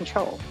power and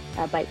control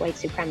by white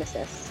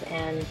supremacists.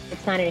 And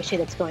it's not an issue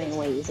that's going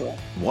away easily.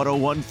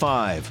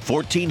 1015,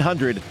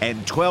 1400, and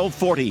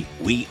 1240.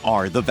 We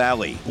are the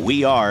Valley.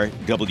 We are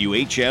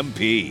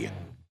WHMP.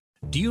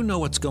 Do you know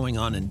what's going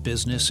on in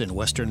business in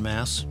Western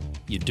Mass?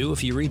 You do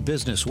if you read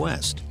Business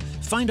West.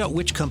 Find out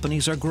which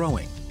companies are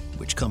growing,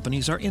 which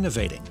companies are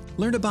innovating.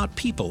 Learn about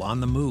people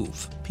on the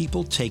move,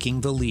 people taking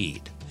the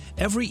lead.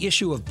 Every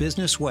issue of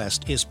Business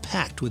West is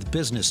packed with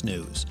business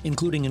news,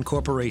 including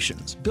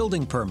incorporations,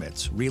 building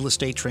permits, real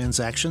estate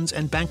transactions,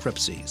 and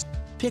bankruptcies.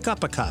 Pick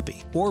up a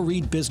copy or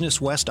read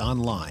Business West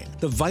online.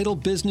 The vital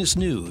business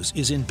news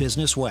is in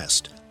Business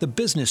West, the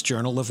business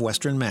journal of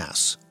Western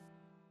Mass.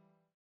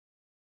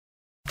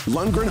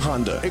 Lundgren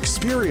Honda.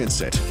 Experience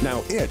it.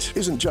 Now, it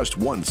isn't just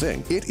one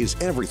thing. It is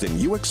everything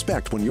you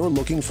expect when you're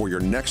looking for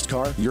your next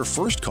car, your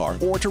first car,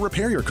 or to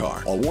repair your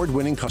car.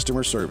 Award-winning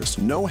customer service,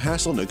 no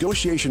hassle,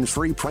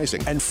 negotiation-free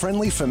pricing, and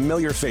friendly,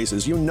 familiar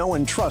faces you know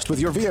and trust with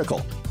your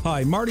vehicle.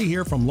 Hi, Marty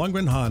here from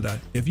Lundgren Honda.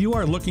 If you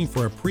are looking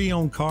for a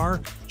pre-owned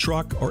car,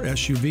 truck, or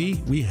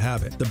SUV, we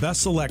have it. The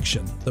best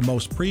selection, the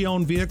most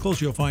pre-owned vehicles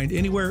you'll find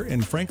anywhere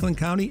in Franklin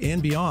County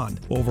and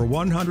beyond. Over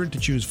 100 to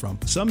choose from.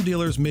 Some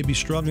dealers may be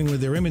struggling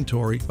with their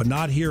inventory, but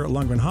not here at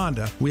Lundgren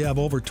Honda. We have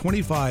over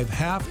 25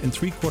 half and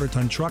 3/4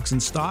 ton trucks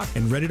in stock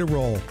and ready to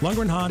roll.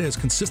 Lundgren Honda is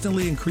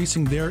consistently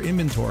increasing their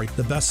inventory.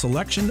 The best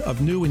selection of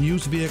new and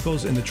used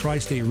vehicles in the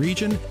tri-state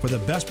region for the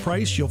best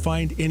price you'll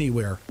find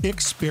anywhere.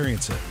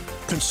 Experience it.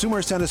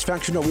 Consumer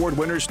Satisfaction Award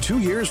winners 2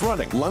 years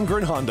running,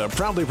 Lundgren Honda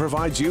proudly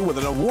provides you with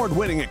an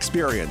award-winning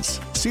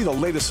experience. See the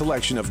latest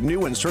selection of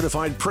new and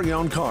certified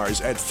pre-owned cars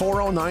at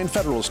 409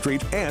 Federal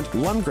Street and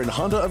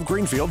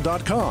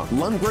LundgrenHondaofGreenfield.com.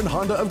 Lundgren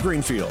Honda of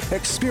Greenfield.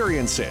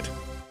 Experience it.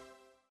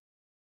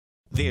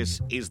 This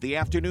is the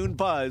Afternoon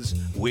Buzz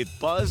with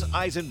Buzz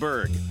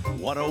Eisenberg,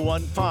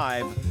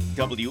 1015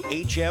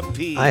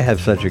 WHMP. I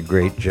have such a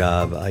great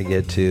job. I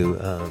get to...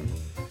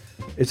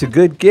 it's a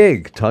good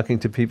gig, talking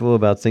to people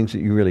about things that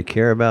you really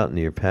care about and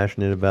you're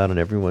passionate about, and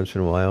every once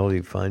in a while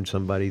you find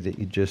somebody that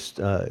you just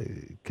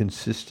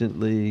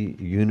consistently,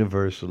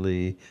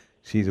 universally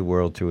see the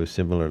world through a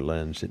similar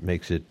lens. It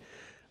makes it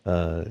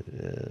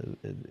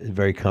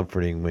very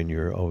comforting when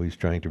you're always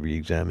trying to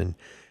re-examine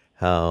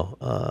how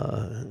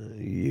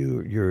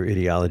your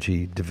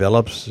ideology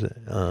develops,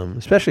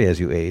 especially as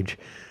you age.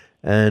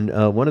 And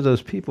one of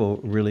those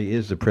people really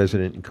is the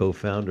president and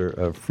co-founder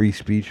of Free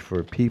Speech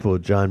for People,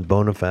 John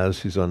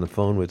Bonifaz, who's on the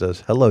phone with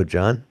us. Hello,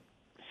 John.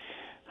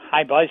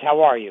 Hi, Buzz.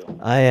 How are you?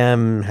 I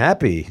am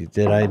happy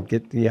that I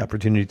get the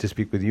opportunity to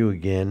speak with you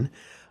again.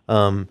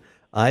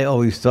 I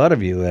always thought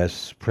of you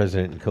as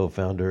president and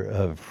co-founder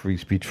of Free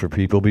Speech for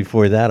People.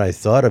 Before that, I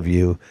thought of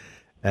you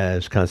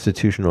as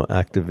constitutional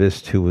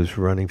activist who was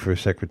running for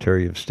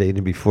Secretary of State.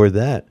 And before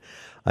that,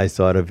 I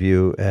thought of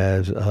you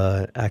as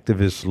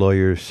activist,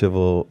 lawyer,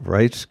 civil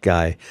rights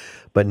guy.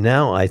 But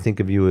now I think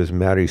of you as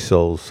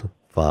Marisol's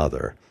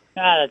father.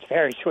 That's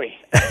very sweet.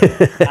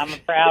 I'm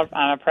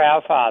a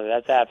proud father.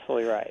 That's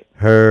absolutely right.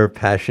 Her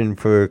passion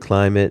for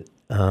climate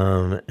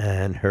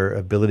and her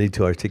ability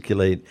to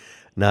articulate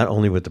not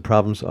only what the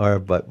problems are,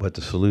 but what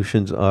the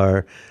solutions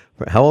are.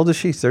 How old is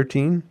she?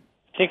 13?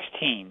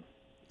 16.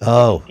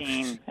 Oh,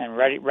 16 and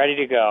ready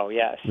to go.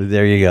 Yes.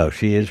 There you go.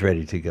 She is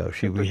ready to go.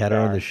 We had her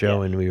on the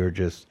show, and we were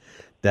just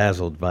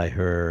dazzled by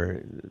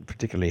her,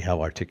 particularly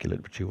how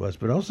articulate she was,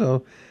 but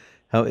also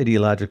how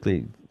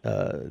ideologically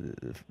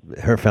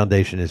her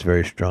foundation is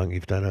very strong.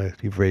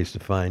 You've raised a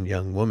fine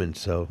young woman,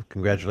 so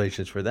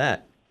congratulations for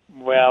that.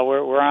 Well,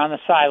 we're on the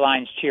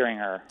sidelines cheering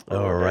her.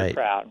 All right. Very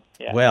proud.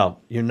 Yeah.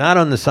 Well, you're not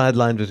on the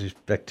sidelines with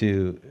respect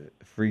to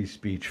Free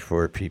Speech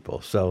for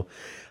People. So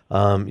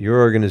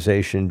your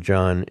organization,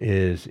 John,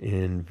 is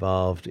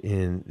involved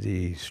in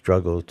the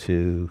struggle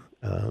to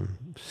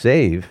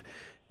save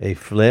a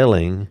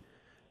flailing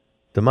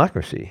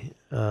democracy,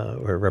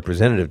 or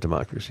representative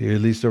democracy, or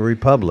at least a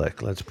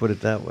republic. Let's put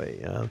it that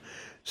way.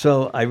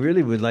 So I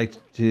really would like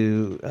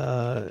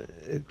to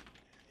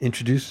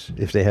introduce,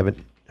 if they haven't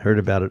heard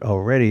about it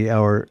already,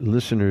 our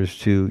listeners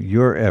to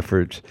your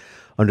efforts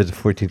under the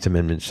 14th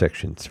Amendment,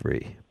 Section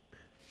 3.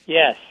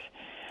 Yes.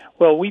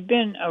 Well, we've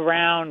been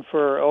around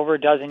for over a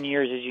dozen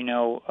years, as you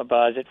know,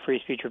 Buzz, at Free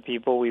Speech for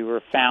People. We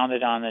were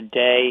founded on the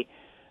day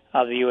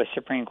of the U.S.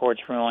 Supreme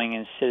Court's ruling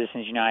in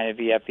Citizens United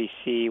v.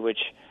 FEC, which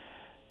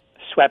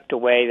swept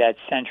away that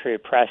century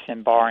of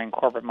precedent barring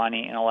corporate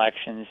money in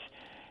elections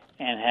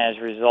and has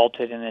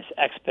resulted in this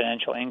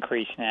exponential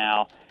increase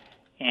now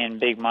in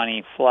big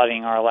money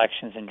flooding our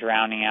elections and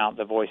drowning out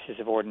the voices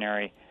of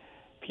ordinary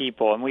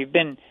people. And we've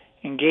been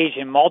engaged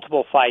in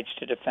multiple fights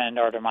to defend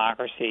our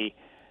democracy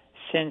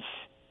since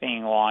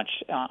being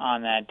launched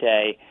on that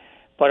day.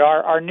 But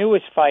our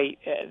newest fight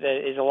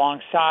that is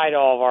alongside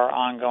all of our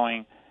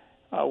ongoing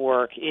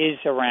work is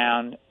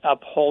around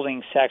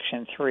upholding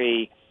Section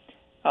 3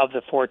 of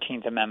the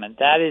 14th Amendment.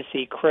 That is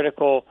the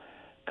critical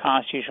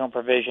constitutional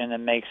provision that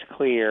makes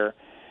clear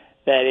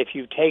that if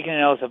you've taken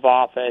an oath of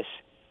office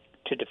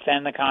to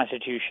defend the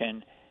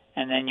Constitution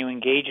and then you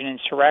engage in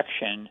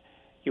insurrection,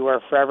 you are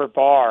forever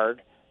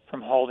barred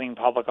from holding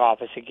public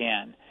office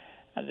again.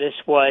 This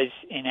was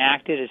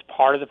enacted as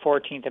part of the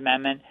 14th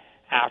Amendment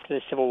after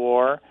the Civil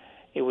War.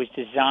 It was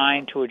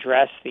designed to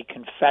address the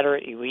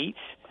Confederate elites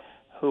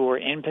who were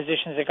in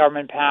positions of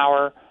government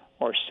power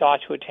or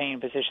sought to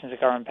attain positions of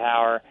government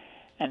power.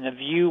 And the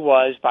view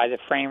was by the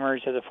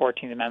framers of the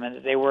 14th Amendment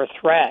that they were a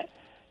threat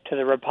to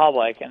the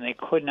Republic and they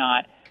could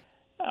not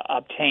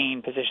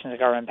obtain positions of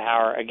government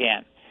power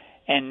again.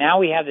 And now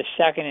we have the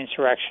second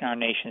insurrection in our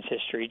nation's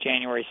history,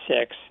 January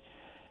 6,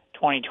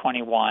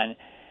 2021.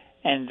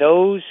 And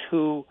those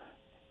who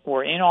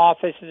were in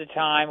office at the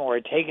time or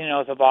had taken an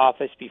oath of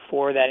office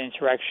before that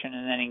insurrection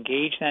and then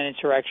engaged in that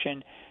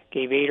insurrection,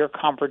 gave aid or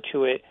comfort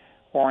to it,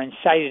 or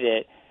incited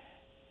it,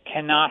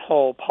 cannot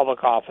hold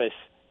public office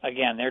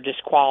again. They're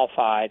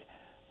disqualified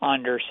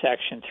under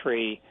Section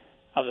 3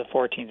 of the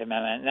 14th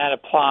Amendment. And that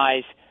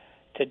applies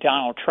to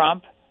Donald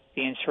Trump,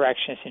 the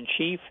insurrectionist in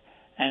chief,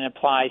 and it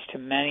applies to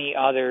many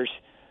others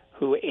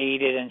who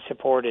aided and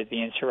supported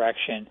the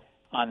insurrection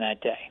on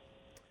that day.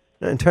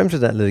 Now, in terms of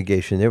that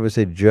litigation, there was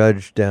a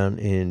judge down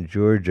in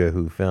Georgia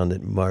who found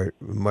that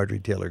Marjorie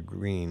Taylor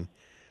Greene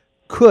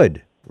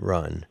could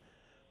run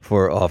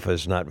for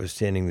office,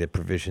 notwithstanding the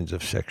provisions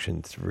of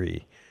Section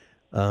 3.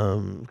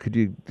 Could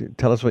you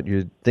tell us what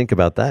you think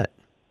about that?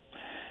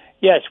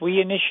 Yes, we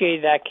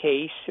initiated that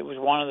case. It was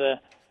one of a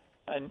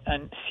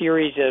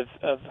series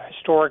of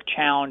historic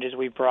challenges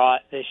we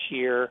brought this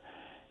year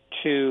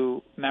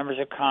to members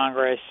of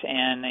Congress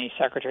and the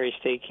Secretary of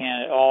State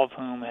candidate, all of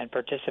whom had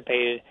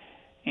participated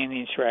in the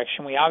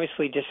insurrection. We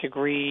obviously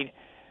disagreed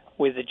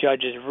with the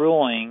judge's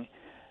ruling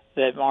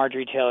that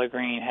Marjorie Taylor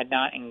Greene had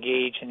not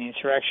engaged in the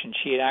insurrection.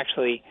 She had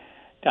actually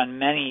done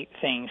many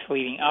things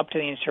leading up to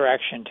the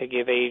insurrection to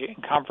give aid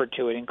and comfort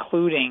to it,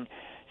 including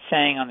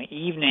saying on the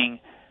evening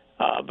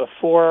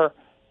before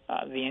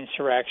the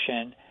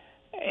insurrection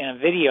in a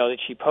video that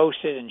she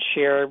posted and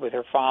shared with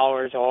her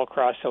followers all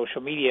across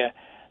social media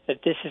that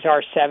this is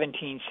our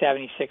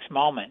 1776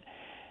 moment.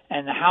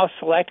 And the House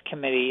Select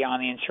Committee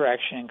on the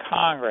Insurrection in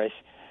Congress,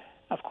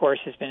 of course,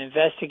 has been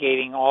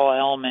investigating all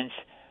elements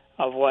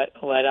of what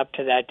led up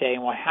to that day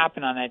and what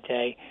happened on that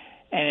day.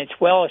 And it's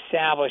well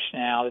established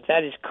now that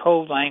that is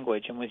code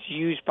language and was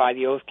used by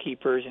the Oath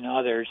Keepers and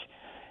others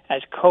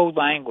as code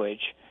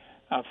language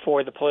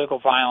for the political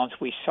violence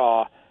we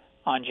saw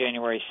on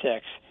January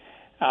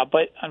 6th.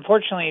 But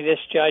unfortunately, this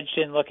judge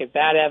didn't look at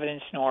that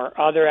evidence nor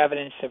other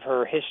evidence of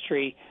her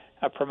history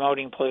of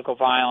promoting political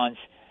violence,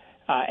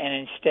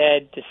 and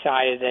instead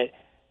decided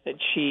that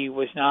she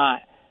was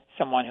not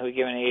someone who had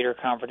given aid or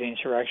comfort to the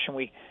insurrection.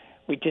 We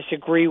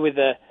disagree with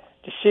the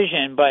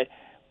decision, but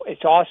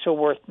it's also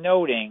worth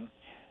noting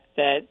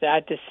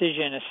that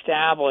decision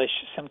established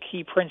some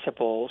key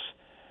principles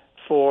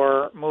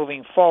for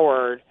moving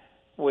forward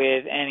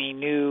with any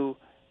new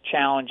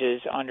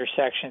challenges under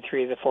Section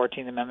 3 of the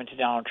 14th Amendment to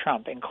Donald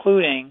Trump,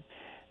 including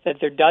that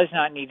there does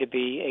not need to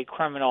be a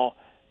criminal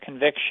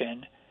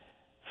conviction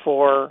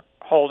for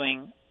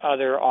holding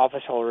other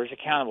office holders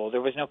accountable.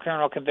 There was no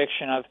criminal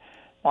conviction of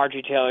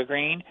Marjorie Taylor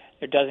Greene.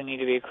 There doesn't need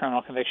to be a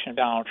criminal conviction of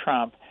Donald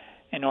Trump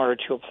in order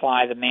to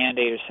apply the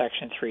mandate of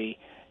Section 3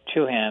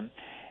 to him.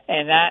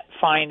 And that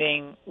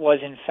finding was,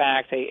 in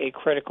fact, a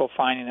critical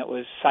finding that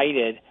was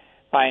cited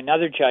by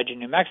another judge in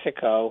New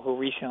Mexico who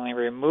recently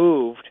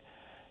removed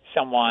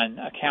someone,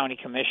 a county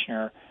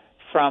commissioner,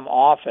 from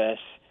office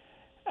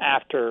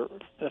after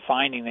the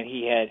finding that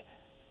he had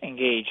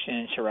engaged in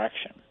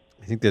insurrection.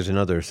 I think there's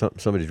another,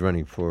 somebody's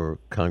running for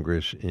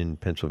Congress in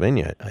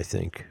Pennsylvania, I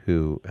think,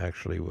 who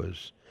actually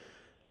was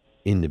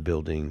in the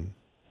building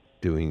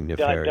doing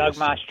nefarious Doug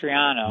stuff.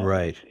 Mastriano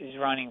Right. is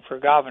running for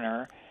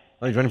governor.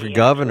 Oh, he's running for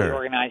governor. He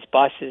organized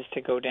buses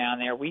to go down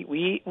there.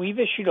 We've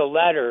issued a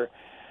letter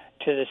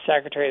to the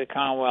Secretary of the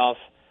Commonwealth,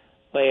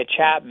 Leah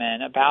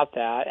Chapman, about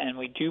that, and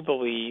we do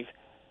believe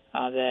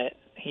that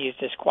he is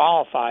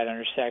disqualified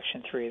under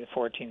Section 3 of the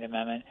 14th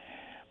Amendment.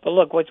 But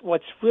look,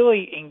 what's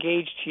really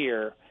engaged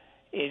here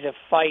is a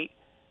fight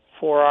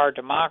for our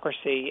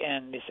democracy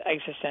and this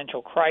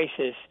existential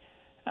crisis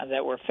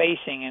that we're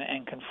facing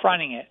and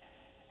confronting it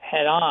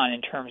head on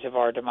in terms of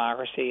our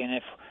democracy. And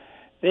if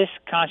this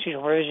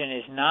constitutional provision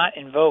is not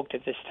invoked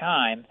at this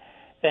time,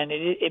 then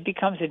it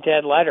becomes a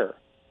dead letter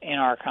in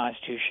our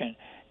Constitution.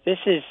 This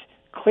is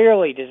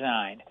clearly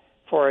designed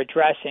for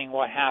addressing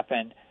what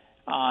happened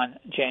on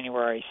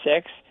January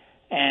 6th,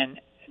 and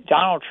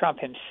Donald Trump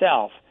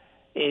himself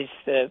is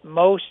the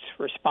most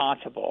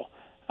responsible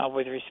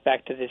with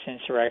respect to this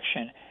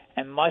insurrection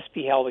and must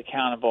be held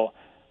accountable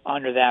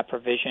under that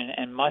provision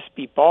and must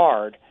be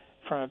barred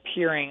from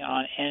appearing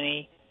on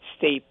any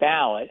state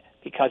ballot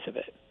because of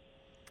it.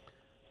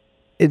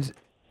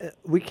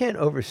 We can't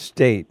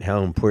overstate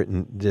how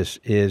important this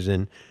is,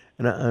 and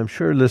I'm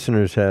sure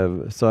listeners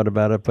have thought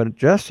about it, but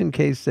just in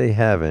case they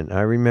haven't,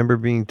 I remember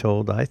being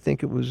told, I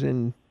think it was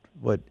in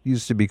what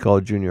used to be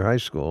called junior high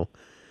school,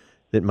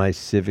 that my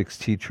civics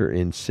teacher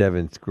in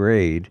 7th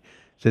grade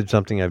said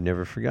something I've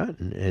never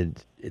forgotten.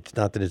 And it's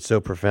not that it's so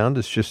profound,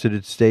 it's just that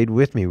it stayed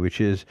with me, which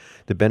is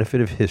the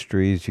benefit of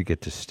history is you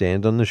get to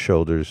stand on the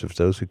shoulders of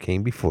those who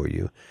came before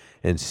you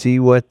and see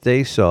what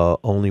they saw,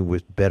 only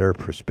with better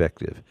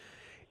perspective.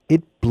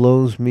 It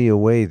blows me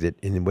away that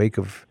in the wake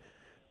of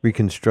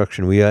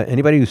Reconstruction,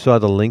 anybody who saw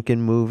the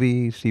Lincoln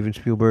movie, Steven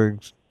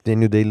Spielberg's,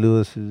 Daniel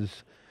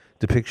Day-Lewis's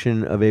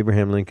depiction of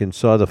Abraham Lincoln,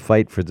 saw the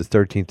fight for the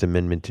 13th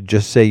Amendment to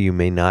just say you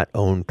may not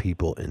own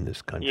people in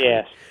this country.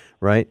 Yes.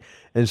 Right?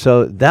 And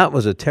so that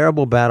was a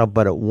terrible battle,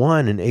 but it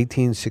won in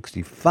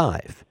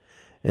 1865.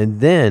 And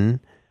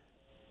then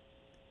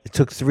it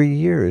took 3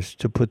 years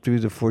to put through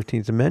the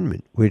 14th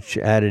Amendment, which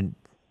added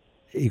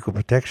equal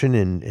protection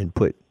and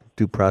put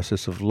due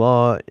process of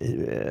law.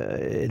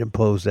 It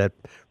imposed that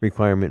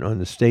requirement on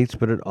the states,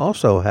 but it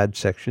also had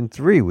Section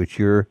 3, which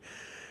you're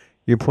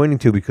pointing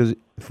to, because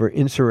for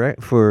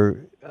the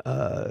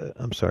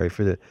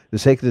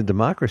sake of the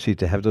democracy,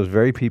 to have those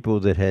very people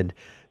that had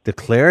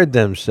declared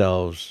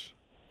themselves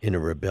in a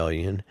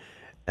rebellion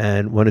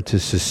and wanted to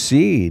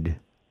secede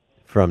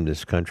from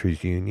this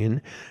country's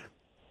union,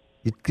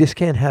 you just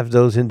can't have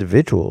those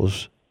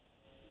individuals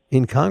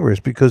in Congress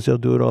because they'll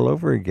do it all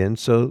over again.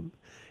 So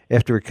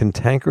after a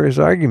cantankerous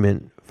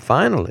argument,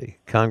 finally,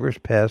 Congress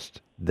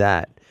passed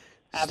that.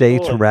 Absolutely.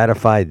 States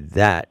ratified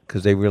that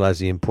because they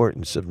realized the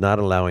importance of not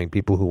allowing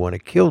people who want to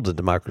kill the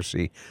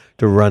democracy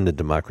to run the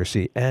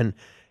democracy. And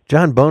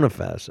John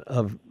Boniface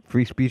of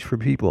Free Speech for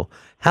People,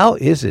 how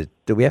is it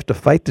that we have to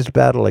fight this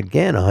battle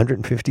again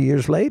 150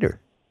 years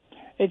later?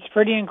 It's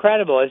pretty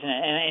incredible, isn't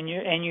it?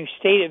 And you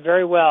state it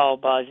very well,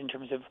 Buzz, in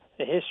terms of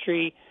the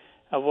history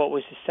of what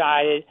was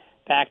decided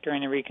back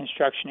during the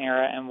Reconstruction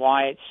era and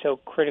why it so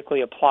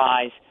critically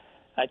applies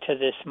to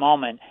this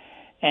moment.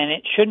 And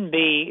it shouldn't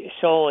be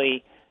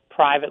solely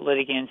private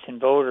litigants and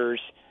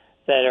voters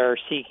that are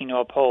seeking to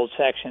uphold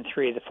Section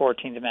 3 of the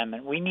 14th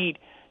Amendment. We need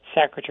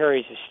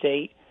secretaries of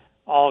state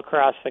all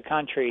across the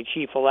country,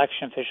 chief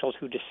election officials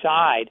who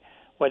decide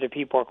whether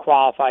people are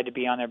qualified to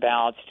be on their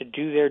ballots, to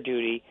do their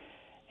duty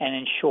and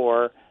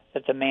ensure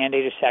that the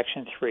mandate of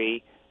Section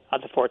 3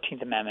 of the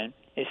 14th Amendment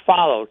is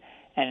followed.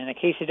 And in the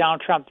case of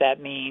Donald Trump,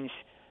 that means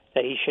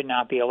that he should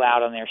not be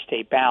allowed on their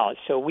state ballots.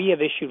 So we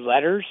have issued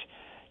letters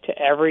to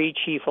every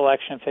chief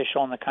election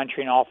official in the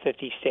country in all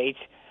 50 states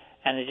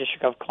and the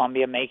District of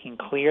Columbia, making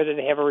clear that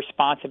they have a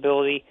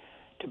responsibility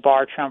to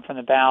bar Trump from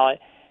the ballot.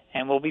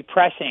 And we'll be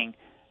pressing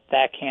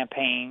that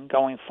campaign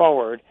going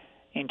forward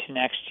into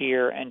next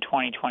year and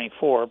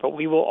 2024. But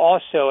we will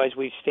also, as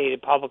we've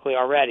stated publicly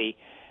already,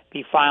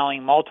 be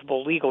filing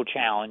multiple legal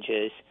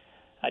challenges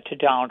to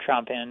Donald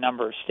Trump in a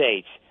number of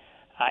states.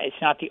 It's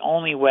not the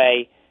only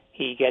way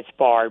he gets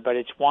barred, but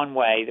it's one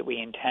way that we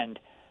intend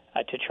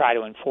to try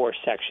to enforce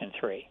Section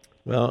 3.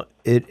 Well,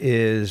 it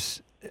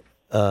is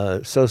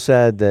so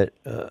sad that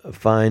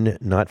fine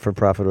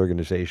not-for-profit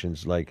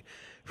organizations like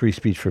Free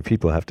Speech for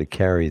People have to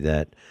carry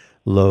that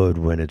load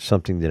when it's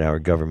something that our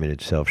government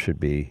itself should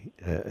be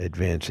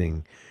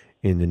advancing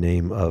in the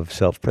name of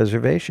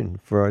self-preservation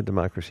for our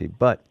democracy.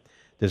 But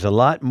there's a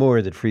lot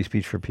more that Free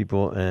Speech for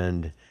People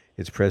and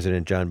its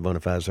president, John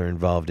Bonifaz, are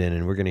involved in,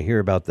 and we're going to hear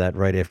about that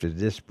right after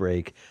this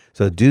break.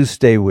 So do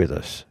stay with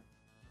us.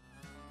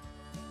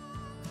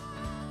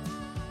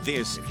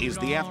 This is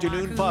the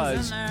Afternoon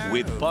Buzz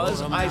with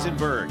Buzz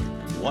Eisenberg,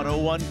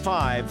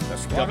 101.5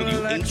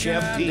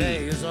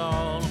 WHMP.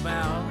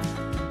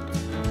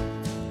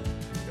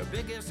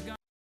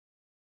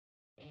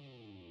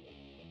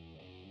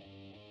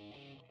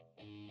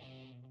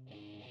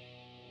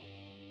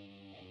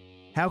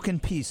 How can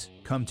peace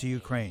come to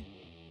Ukraine?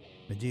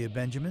 Medea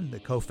Benjamin, the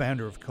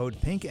co-founder of Code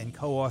Pink and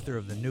co-author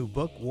of the new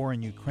book, War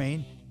in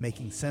Ukraine,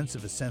 Making Sense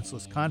of a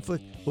Senseless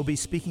Conflict, will be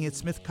speaking at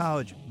Smith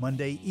College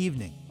Monday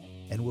evening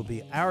and will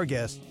be our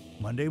guest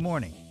Monday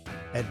morning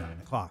at 9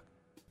 o'clock.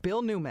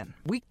 Bill Newman,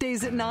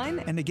 weekdays at 9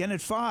 and again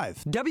at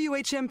 5.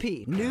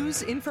 WHMP,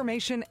 news,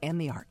 information,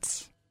 and the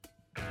arts.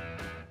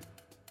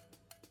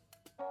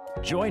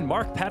 Join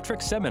Mark Patrick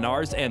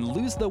seminars and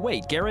lose the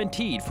weight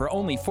guaranteed for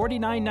only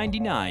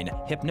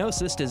 $49.99.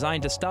 Hypnosis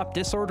designed to stop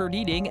disordered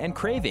eating and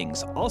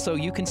cravings. Also,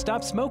 you can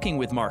stop smoking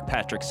with Mark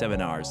Patrick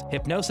seminars.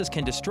 Hypnosis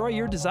can destroy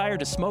your desire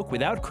to smoke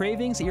without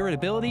cravings,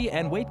 irritability,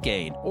 and weight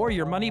gain, or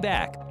your money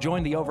back.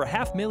 Join the over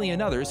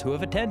 500,000 others who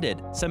have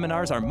attended.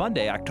 Seminars are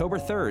Monday, October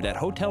 3rd at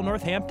Hotel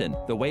Northampton.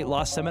 The weight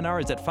loss seminar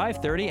is at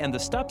 5:30 and the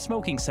stop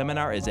smoking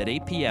seminar is at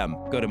 8 p.m.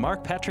 Go to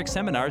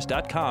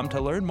markpatrickseminars.com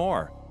to learn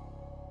more.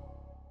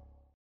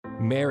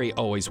 Mary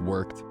always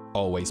worked,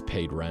 always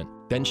paid rent.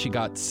 Then she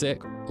got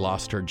sick,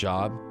 lost her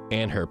job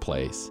and her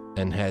place,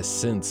 and has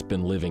since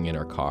been living in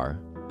her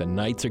car. The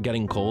nights are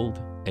getting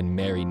cold, and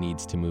Mary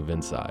needs to move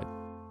inside.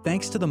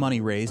 Thanks to the money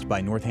raised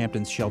by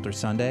Northampton's Shelter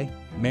Sunday,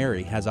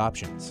 Mary has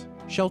options.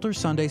 Shelter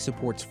Sunday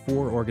supports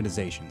 4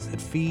 organizations that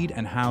feed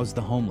and house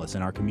the homeless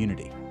in our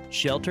community.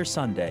 Shelter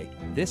Sunday,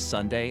 this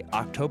Sunday,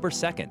 October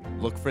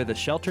 2nd. Look for the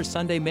Shelter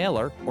Sunday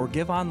mailer or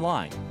give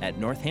online at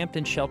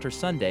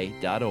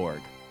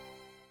northamptonsheltersunday.org.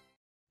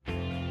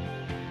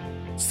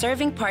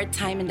 Serving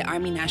part-time in the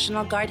Army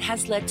National Guard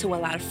has led to a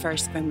lot of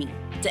firsts for me.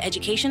 The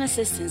education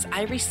assistance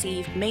I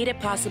received made it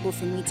possible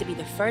for me to be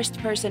the first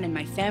person in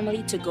my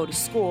family to go to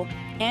school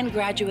and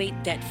graduate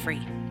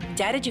debt-free.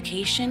 That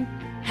education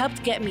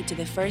helped get me to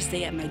the first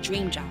day at my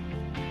dream job,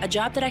 a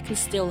job that I can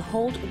still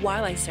hold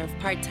while I serve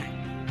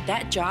part-time.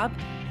 That job,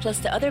 plus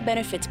the other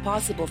benefits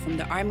possible from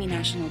the Army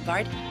National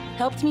Guard,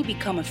 helped me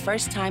become a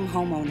first-time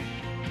homeowner.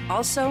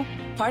 Also,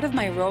 part of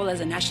my role as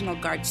a National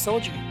Guard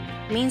soldier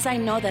means I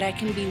know that I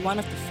can be one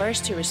of the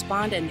first to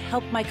respond and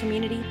help my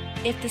community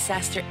if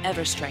disaster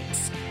ever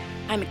strikes.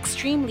 I'm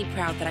extremely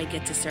proud that I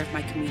get to serve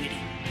my community,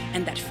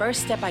 and that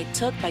first step I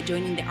took by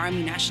joining the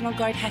Army National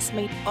Guard has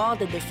made all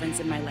the difference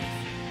in my life.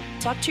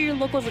 Talk to your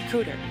local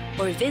recruiter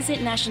or visit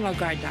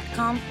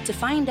nationalguard.com to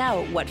find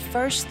out what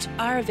firsts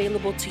are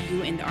available to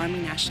you in the Army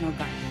National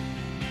Guard.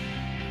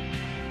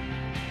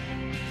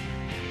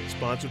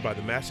 Sponsored by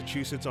the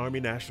Massachusetts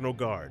Army National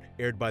Guard.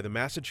 Aired by the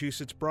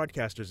Massachusetts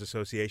Broadcasters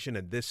Association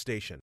and this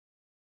station.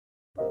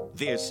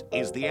 This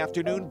is the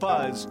Afternoon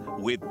Buzz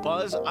with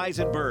Buzz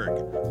Eisenberg,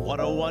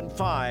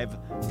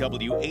 101.5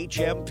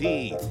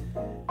 WHMP.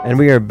 And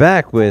we are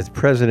back with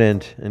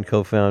President and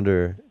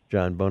co-founder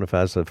John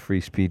Bonifaz of Free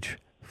Speech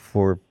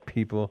for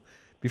People.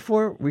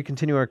 Before we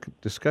continue our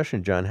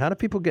discussion, John, how do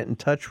people get in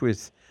touch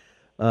with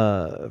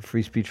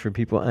Free Speech for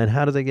People, and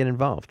how do they get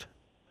involved?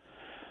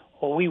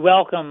 Well, we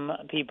welcome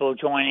people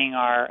joining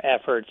our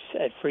efforts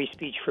at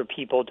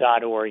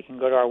freespeechforpeople.org. You can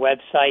go to our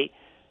website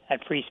at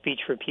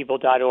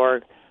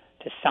freespeechforpeople.org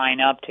to sign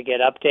up to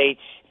get updates.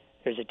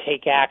 There's a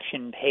Take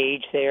Action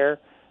page there.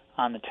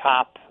 On the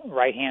top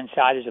right-hand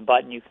side, there's a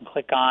button you can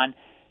click on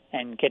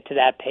and get to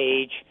that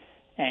page,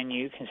 and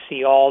you can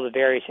see all the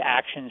various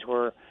actions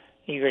we're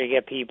eager to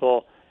get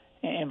people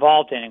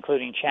involved in,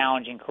 including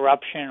challenging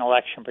corruption,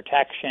 election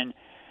protection,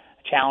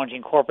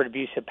 challenging corporate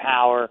abuse of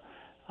power,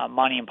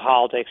 money in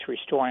politics,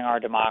 restoring our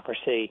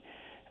democracy.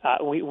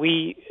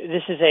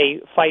 This is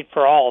a fight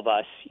for all of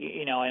us,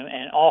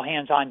 and all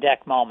hands on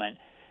deck moment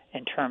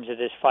in terms of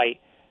this fight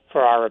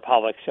for our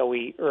republic. So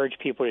we urge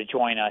people to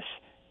join us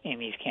in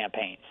these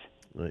campaigns.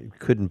 I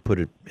couldn't put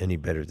it any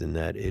better than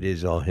that. It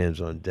is all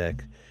hands on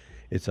deck.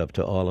 It's up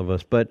to all of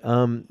us. But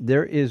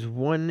there is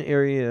one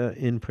area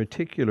in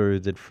particular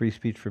that Free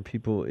Speech for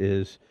People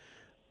is,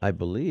 I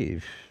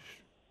believe,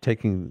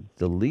 taking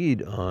the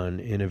lead on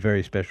in a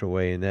very special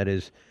way, and that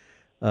is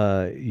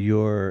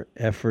your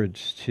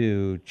efforts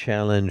to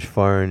challenge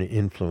foreign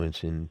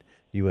influence in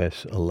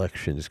U.S.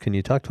 elections. Can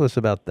you talk to us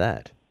about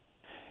that?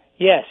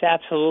 Yes,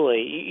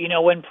 absolutely. You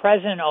know, when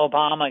President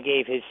Obama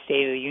gave his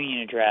State of the Union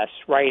address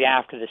right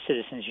after the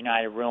Citizens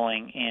United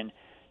ruling in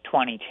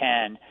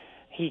 2010,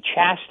 he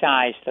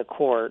chastised the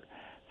court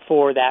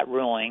for that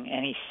ruling,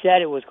 and he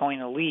said it was going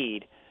to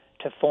lead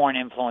to foreign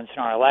influence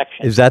in our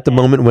elections. Is that the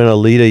moment when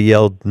Alito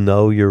yelled,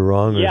 "No, you're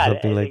wrong," or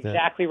something like that? Yeah,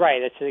 exactly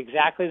right. That's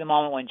exactly the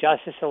moment when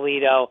Justice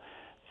Alito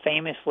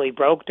famously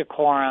broke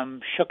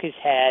decorum, shook his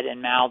head,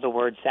 and mouthed the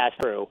words, "That's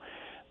true."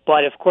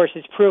 But, of course,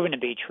 it's proven to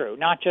be true,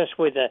 not just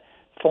with the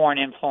foreign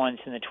influence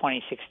in the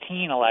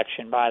 2016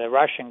 election by the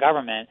Russian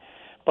government,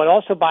 but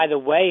also by the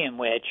way in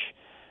which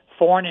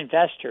foreign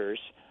investors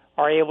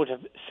are able to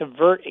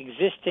subvert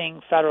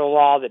existing federal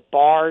law that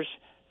bars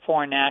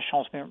foreign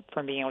nationals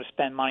from being able to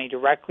spend money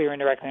directly or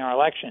indirectly in our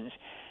elections,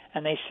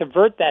 and they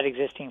subvert that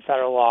existing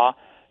federal law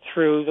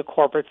through the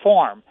corporate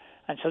form.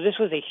 And so this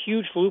was a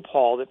huge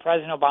loophole that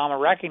President Obama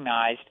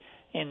recognized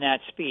in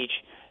that speech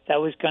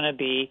that was going to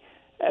be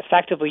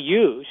effectively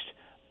used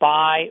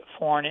by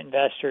foreign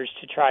investors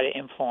to try to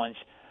influence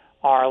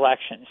our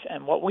elections.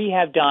 And what we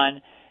have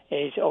done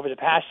is, over the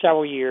past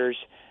several years,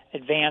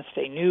 advanced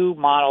a new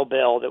model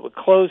bill that would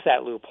close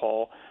that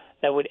loophole,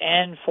 that would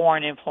end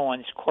foreign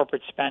influence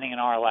corporate spending in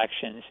our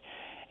elections,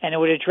 and it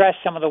would address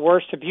some of the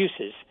worst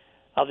abuses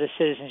of the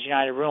Citizens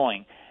United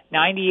ruling.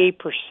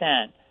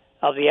 98%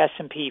 of the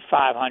S&P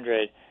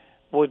 500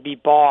 would be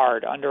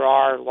barred under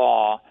our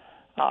law,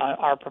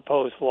 our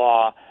proposed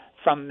law,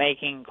 from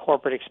making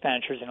corporate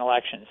expenditures in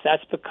elections.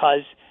 That's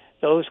because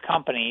those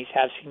companies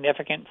have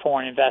significant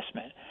foreign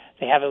investment.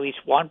 They have at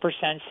least 1%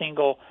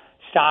 single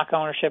stock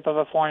ownership of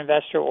a foreign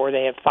investor, or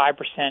they have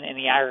 5% in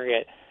the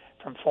aggregate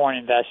from foreign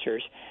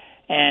investors.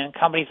 And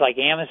companies like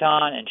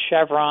Amazon and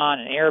Chevron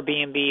and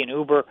Airbnb and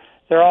Uber,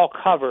 they're all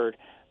covered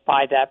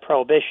by that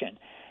prohibition.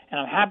 And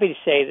I'm happy to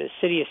say that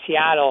the city of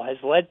Seattle has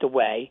led the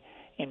way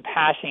in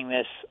passing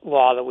this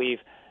law that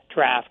we've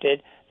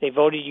drafted. They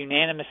voted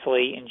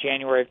unanimously in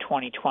January of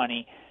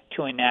 2020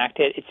 to enact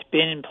it. It's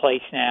been in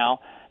place now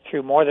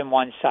through more than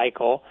one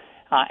cycle,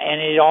 and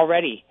it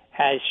already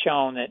has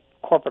shown that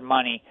corporate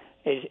money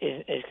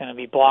is going to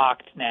be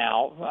blocked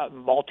now.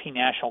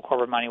 Multinational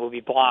corporate money will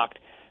be blocked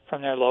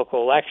from their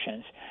local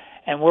elections.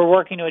 And we're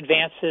working to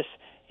advance this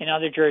in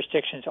other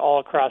jurisdictions all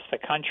across the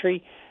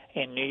country,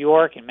 in New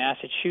York, in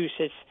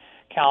Massachusetts,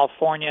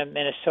 California,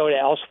 Minnesota,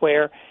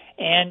 elsewhere.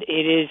 And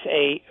it is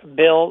a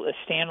bill, a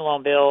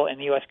standalone bill in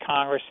the U.S.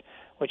 Congress,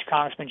 which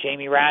Congressman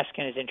Jamie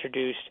Raskin has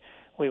introduced.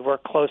 We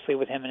work closely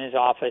with him in his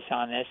office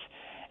on this.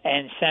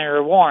 And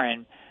Senator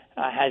Warren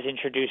has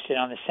introduced it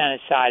on the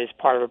Senate side as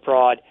part of a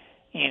broad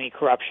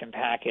anti-corruption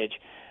package.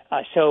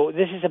 So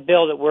this is a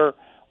bill that we're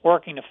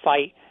working to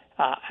fight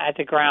at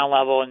the ground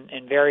level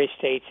in various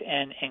states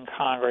and in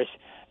Congress,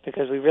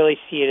 because we really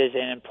see it as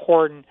an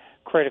important,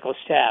 critical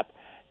step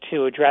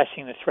to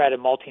addressing the threat of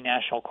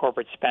multinational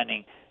corporate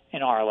spending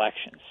in our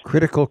elections.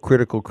 Critical.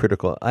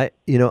 I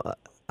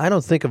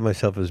don't think of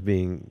myself as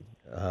being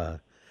a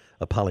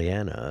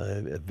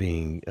Pollyanna,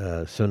 being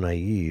so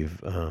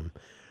naive.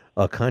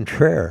 Au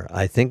contraire,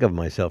 I think of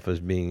myself as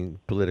being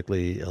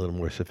politically a little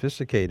more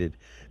sophisticated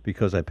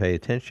because I pay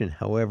attention.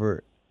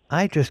 However,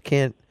 I just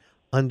can't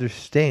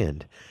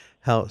understand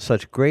how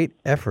such great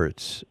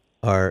efforts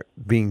are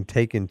being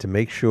taken to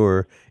make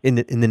sure, in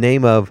the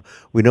name of,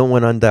 we don't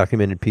want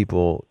undocumented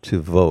people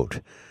to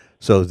vote.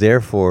 So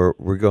therefore,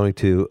 we're going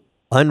to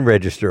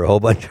unregister a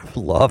whole bunch of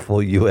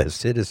lawful U.S.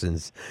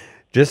 citizens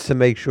just to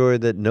make sure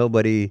that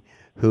nobody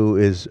who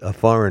is a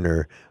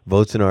foreigner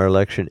votes in our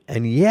election.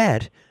 And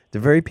yet, the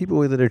very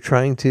people that are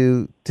trying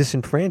to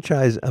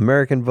disenfranchise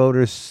American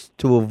voters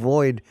to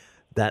avoid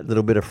that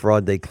little bit of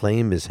fraud they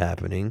claim is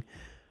happening,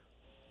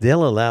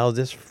 they'll allow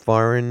this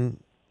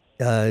foreign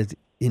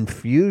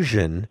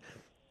infusion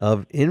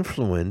of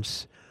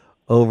influence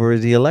over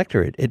the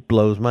electorate. It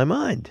blows my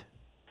mind.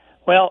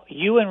 Well,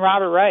 you and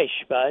Robert Reich,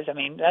 Buzz, I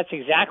mean, that's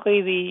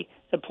exactly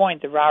the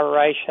point that Robert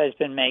Reich has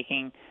been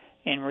making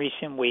in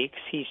recent weeks.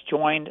 He's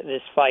joined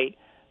this fight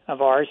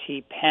of ours.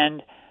 He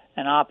penned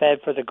an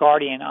op-ed for The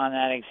Guardian on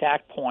that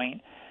exact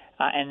point,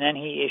 and then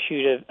he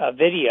issued a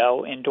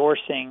video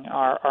endorsing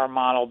our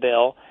model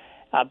bill.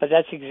 But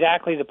that's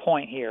exactly the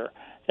point here,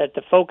 that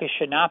the focus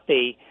should not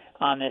be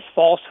on this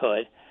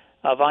falsehood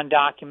of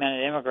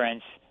undocumented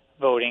immigrants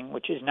voting,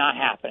 which is not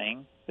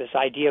happening. This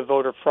idea of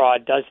voter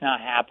fraud does not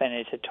happen.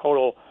 It's a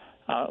total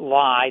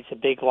lie. It's a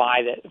big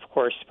lie that, of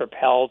course,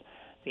 propelled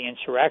the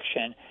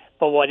insurrection.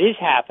 But what is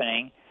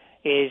happening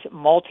is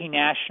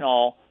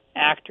multinational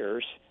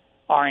actors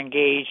are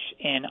engaged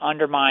in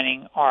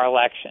undermining our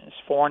elections.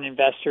 Foreign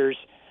investors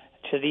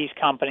to these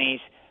companies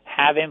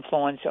have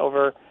influence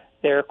over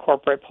their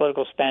corporate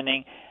political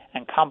spending,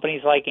 and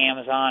companies like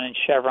Amazon and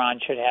Chevron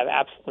should have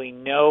absolutely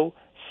no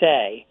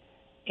say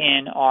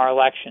in our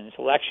elections.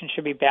 Elections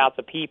should be about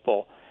the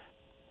people,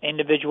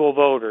 individual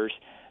voters,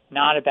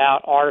 not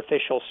about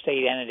artificial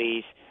state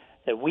entities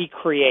that we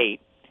create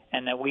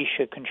and that we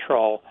should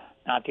control,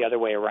 not the other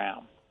way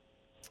around.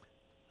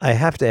 I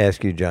have to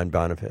ask you, John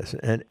Boniface,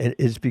 and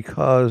it's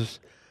because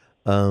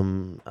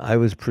I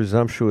was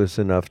presumptuous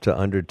enough to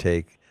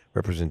undertake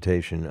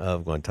representation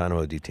of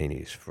Guantanamo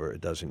detainees for a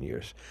dozen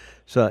years.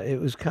 So it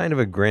was kind of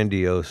a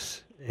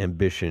grandiose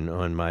ambition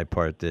on my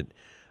part that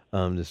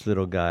this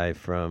little guy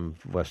from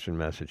Western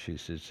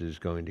Massachusetts is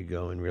going to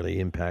go and really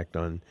impact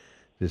on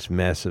this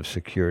massive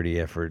security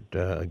effort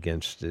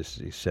against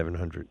these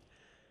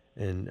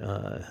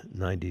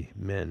 790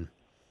 men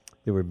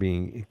that were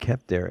being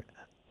kept there.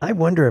 I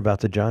wonder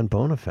about the John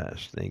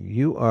Bonifaz thing.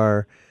 You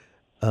are,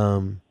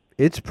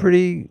 it's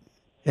pretty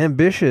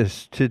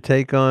ambitious to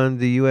take on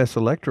the U.S.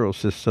 electoral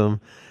system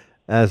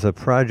as a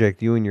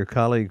project, you and your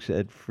colleagues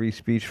at Free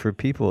Speech for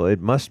People. It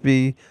must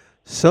be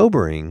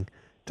sobering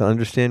to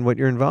understand what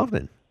you're involved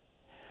in.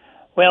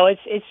 Well,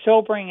 it's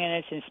sobering and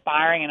it's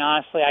inspiring, and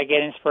honestly, I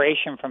get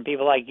inspiration from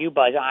people like you,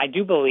 Buzz. I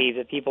do believe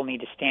that people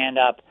need to stand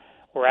up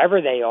wherever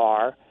they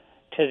are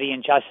to the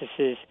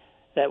injustices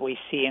that we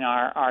see in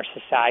our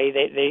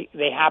society.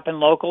 They happen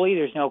locally,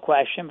 there's no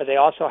question, but they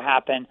also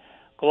happen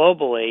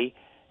globally,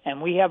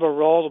 and we have a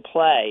role to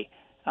play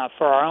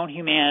for our own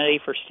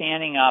humanity, for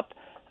standing up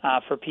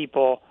for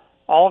people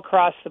all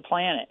across the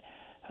planet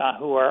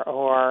who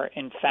are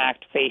in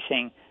fact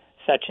facing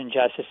such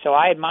injustice. So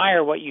I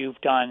admire what you've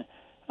done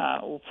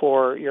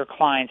for your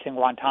clients in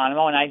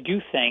Guantanamo, and I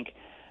do think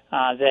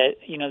that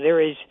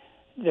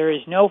there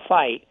is no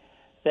fight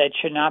that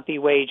should not be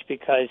waged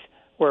because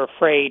we're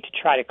afraid to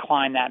try to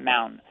climb that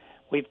mountain.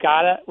 We've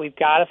got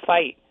to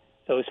fight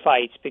those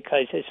fights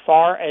because as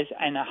far as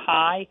and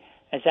high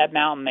as that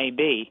mountain may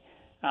be,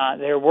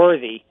 they're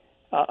worthy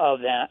of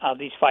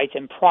these fights.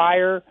 And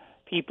prior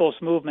people's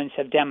movements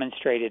have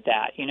demonstrated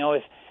that.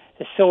 If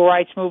the civil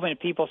rights movement, if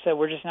people said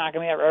we're just not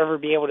going to ever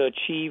be able to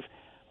achieve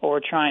what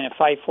we're trying to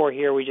fight for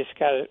here, we just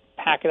got to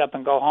pack it up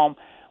and go home,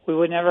 we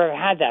would never have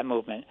had that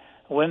movement.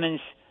 The women's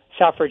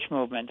suffrage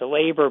movement, the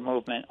labor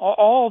movement,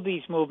 all of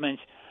these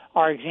movements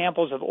are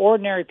examples of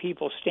ordinary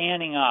people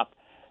standing up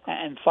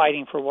and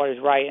fighting for what is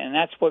right, and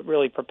that's what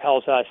really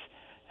propels us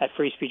at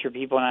Free Speech for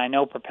People, and I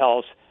know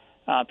propels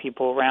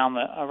people around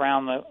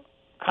the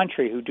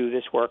country who do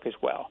this work as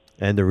well.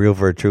 And the real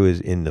virtue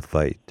is in the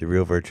fight. The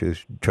real virtue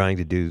is trying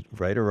to do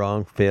right or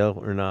wrong, fail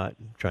or not,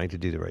 trying to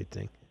do the right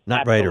thing.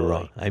 Not Absolutely. Right or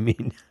wrong. I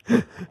mean,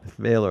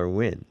 fail or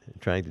win,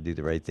 trying to do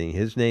the right thing.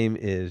 His name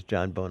is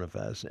John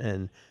Bonifaz.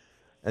 And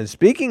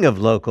speaking of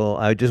local,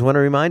 I just want to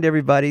remind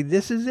everybody,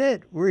 this is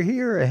it. We're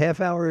here a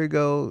half hour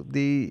ago.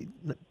 The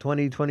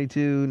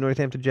 2022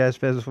 Northampton Jazz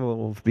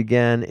Festival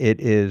began. It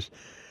is,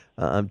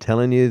 I'm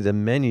telling you, the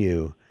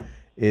menu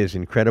is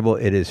incredible.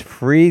 It is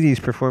free. These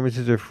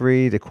performances are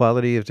free. The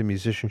quality of the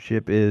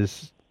musicianship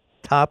is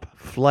top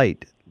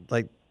flight,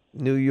 like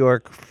New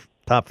York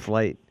top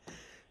flight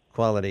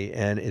quality.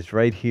 And it's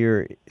right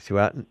here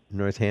throughout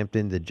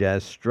Northampton. The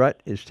Jazz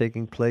Strut is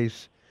taking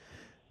place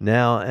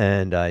now,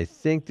 and I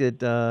think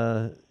that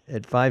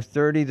at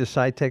 5:30 the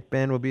SciTech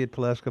Band will be at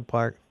Pulaski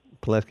Park,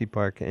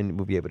 and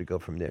we'll be able to go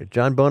from there.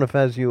 John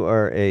Bonifaz, you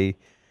are a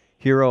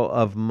hero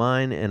of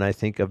mine, and I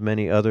think of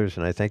many others,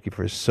 and I thank you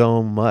for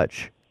so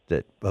much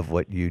of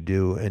what you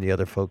do, and the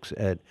other folks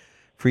at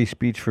Free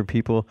Speech for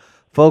People.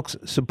 Folks,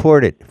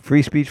 support it.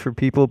 Free Speech for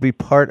People. Be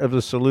part of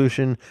the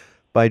solution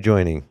by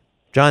joining.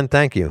 John,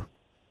 thank you.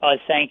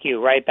 Thank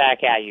you. Right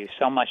back at you.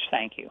 So much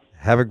thank you.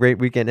 Have a great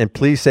weekend, and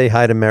please say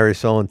hi to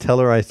Marisol and tell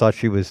her I thought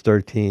she was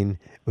 13.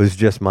 It was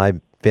just my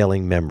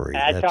failing memory.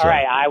 That's all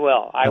right. I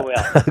will.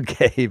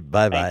 Okay,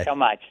 bye-bye. Thanks so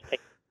much.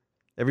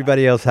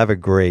 Everybody else, have a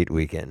great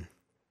weekend.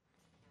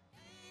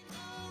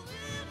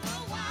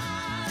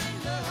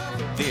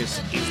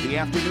 This is the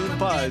Afternoon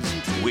Buzz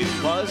with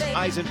Buzz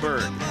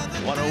Eisenberg,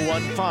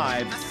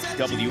 101.5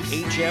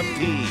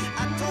 WHMP.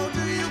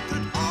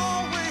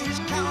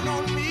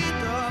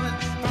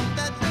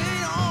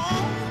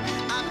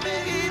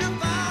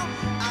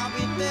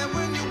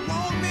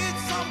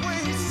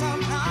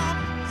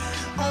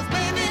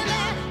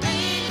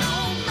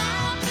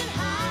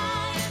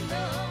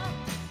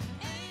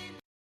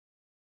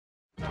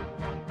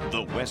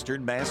 The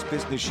Western Mass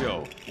Business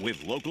Show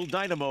with local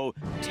dynamo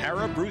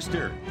Tara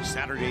Brewster,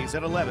 Saturdays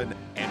at 11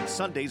 and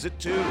Sundays at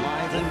 2.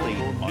 Live and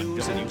local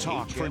news and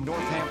talk for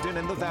Northampton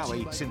and the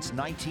Valley since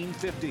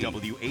 1950.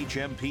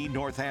 WHMP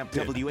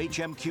Northampton,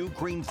 WHMQ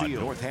Greenfield, a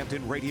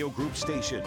Northampton Radio Group station.